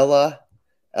 and Ella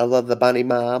the bunny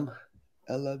mom.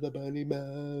 Ella the bunny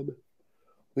mom.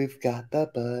 We've got the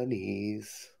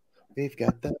bunnies. We've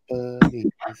got the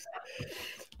bunnies.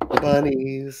 The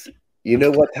bunnies. You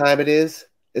know what time it is?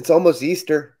 It's almost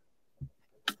Easter.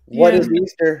 What Yeah. is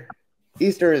Easter?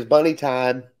 Easter is bunny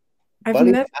time. I've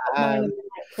Bunny never got mine in time. the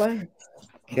right place.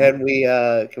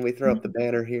 Can we throw up the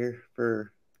banner here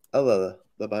for the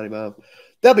bunny mom?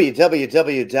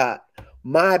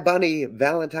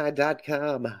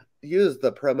 www.mybunnyvalentine.com. Use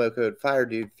the promo code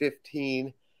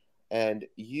FireDude15 and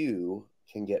you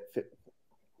can get fit.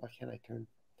 Why can't I turn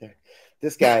there?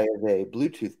 This guy is a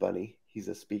Bluetooth bunny. He's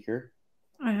a speaker.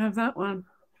 I have that one.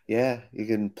 Yeah, you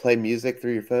can play music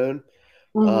through your phone.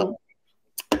 Uh,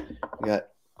 Mhm. you got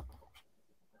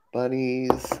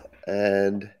bunnies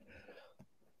and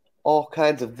all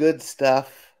kinds of good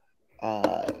stuff.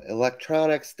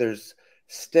 Electronics. There's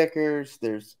stickers.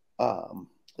 There's.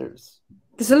 There's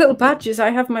a little badges. I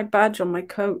have my badge on my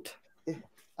coat.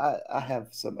 I have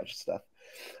so much stuff.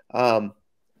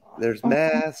 There's Oh,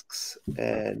 masks,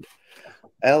 and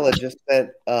Ella just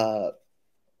sent a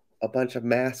bunch of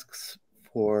masks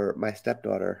for my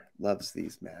stepdaughter. Loves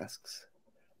these masks,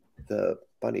 the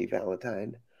Bunny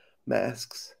Valentine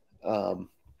masks.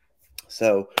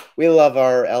 So we love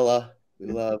our Ella. We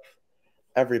love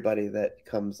everybody that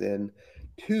comes in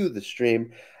to the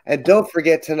stream. And don't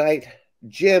forget tonight,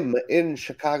 Jim in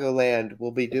Chicagoland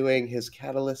will be doing his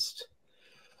Catalyst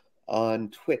on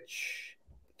Twitch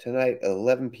tonight at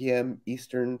 11 p.m.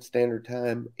 Eastern Standard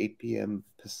Time, 8 p.m.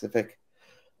 Pacific.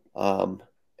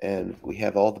 And we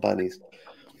have all the bunnies.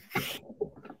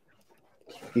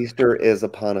 Easter is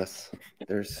upon us.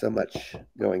 There's so much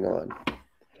going on.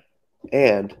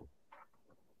 And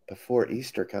before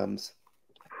Easter comes,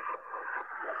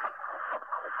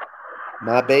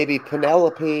 my baby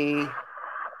Penelope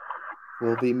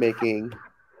will be making.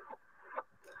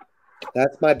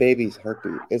 That's my baby's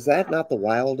heartbeat. Is that not the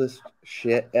wildest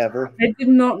shit ever? I did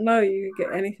not know you could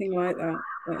get anything like that.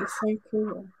 That is so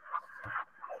cool.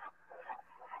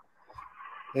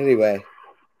 Anyway,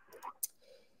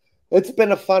 it's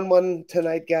been a fun one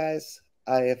tonight, guys.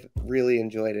 I have really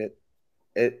enjoyed it.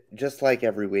 It just like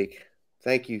every week.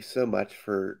 Thank you so much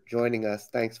for joining us.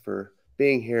 Thanks for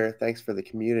being here. Thanks for the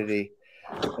community.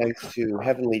 Thanks to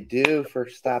Heavenly Dew for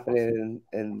stopping in,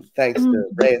 and thanks to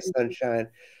Ray of Sunshine.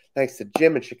 Thanks to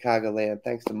Jim in Chicagoland.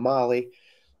 Thanks to Molly.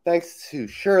 Thanks to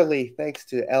Shirley. Thanks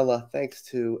to Ella. Thanks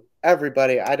to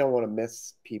everybody. I don't want to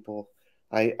miss people.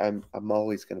 I'm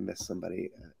always going to miss somebody.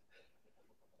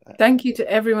 Thank you to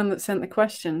everyone that sent the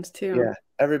questions too. Yeah,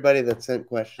 everybody that sent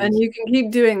questions. And you can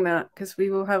keep doing that because we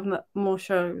will have more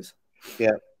shows.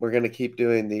 Yeah, we're going to keep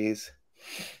doing these.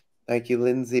 Thank you,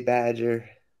 Lindsay Badger.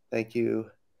 Thank you,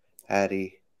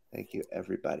 Hattie. Thank you,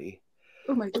 everybody.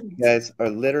 Oh my goodness. You guys are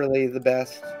literally the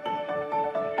best.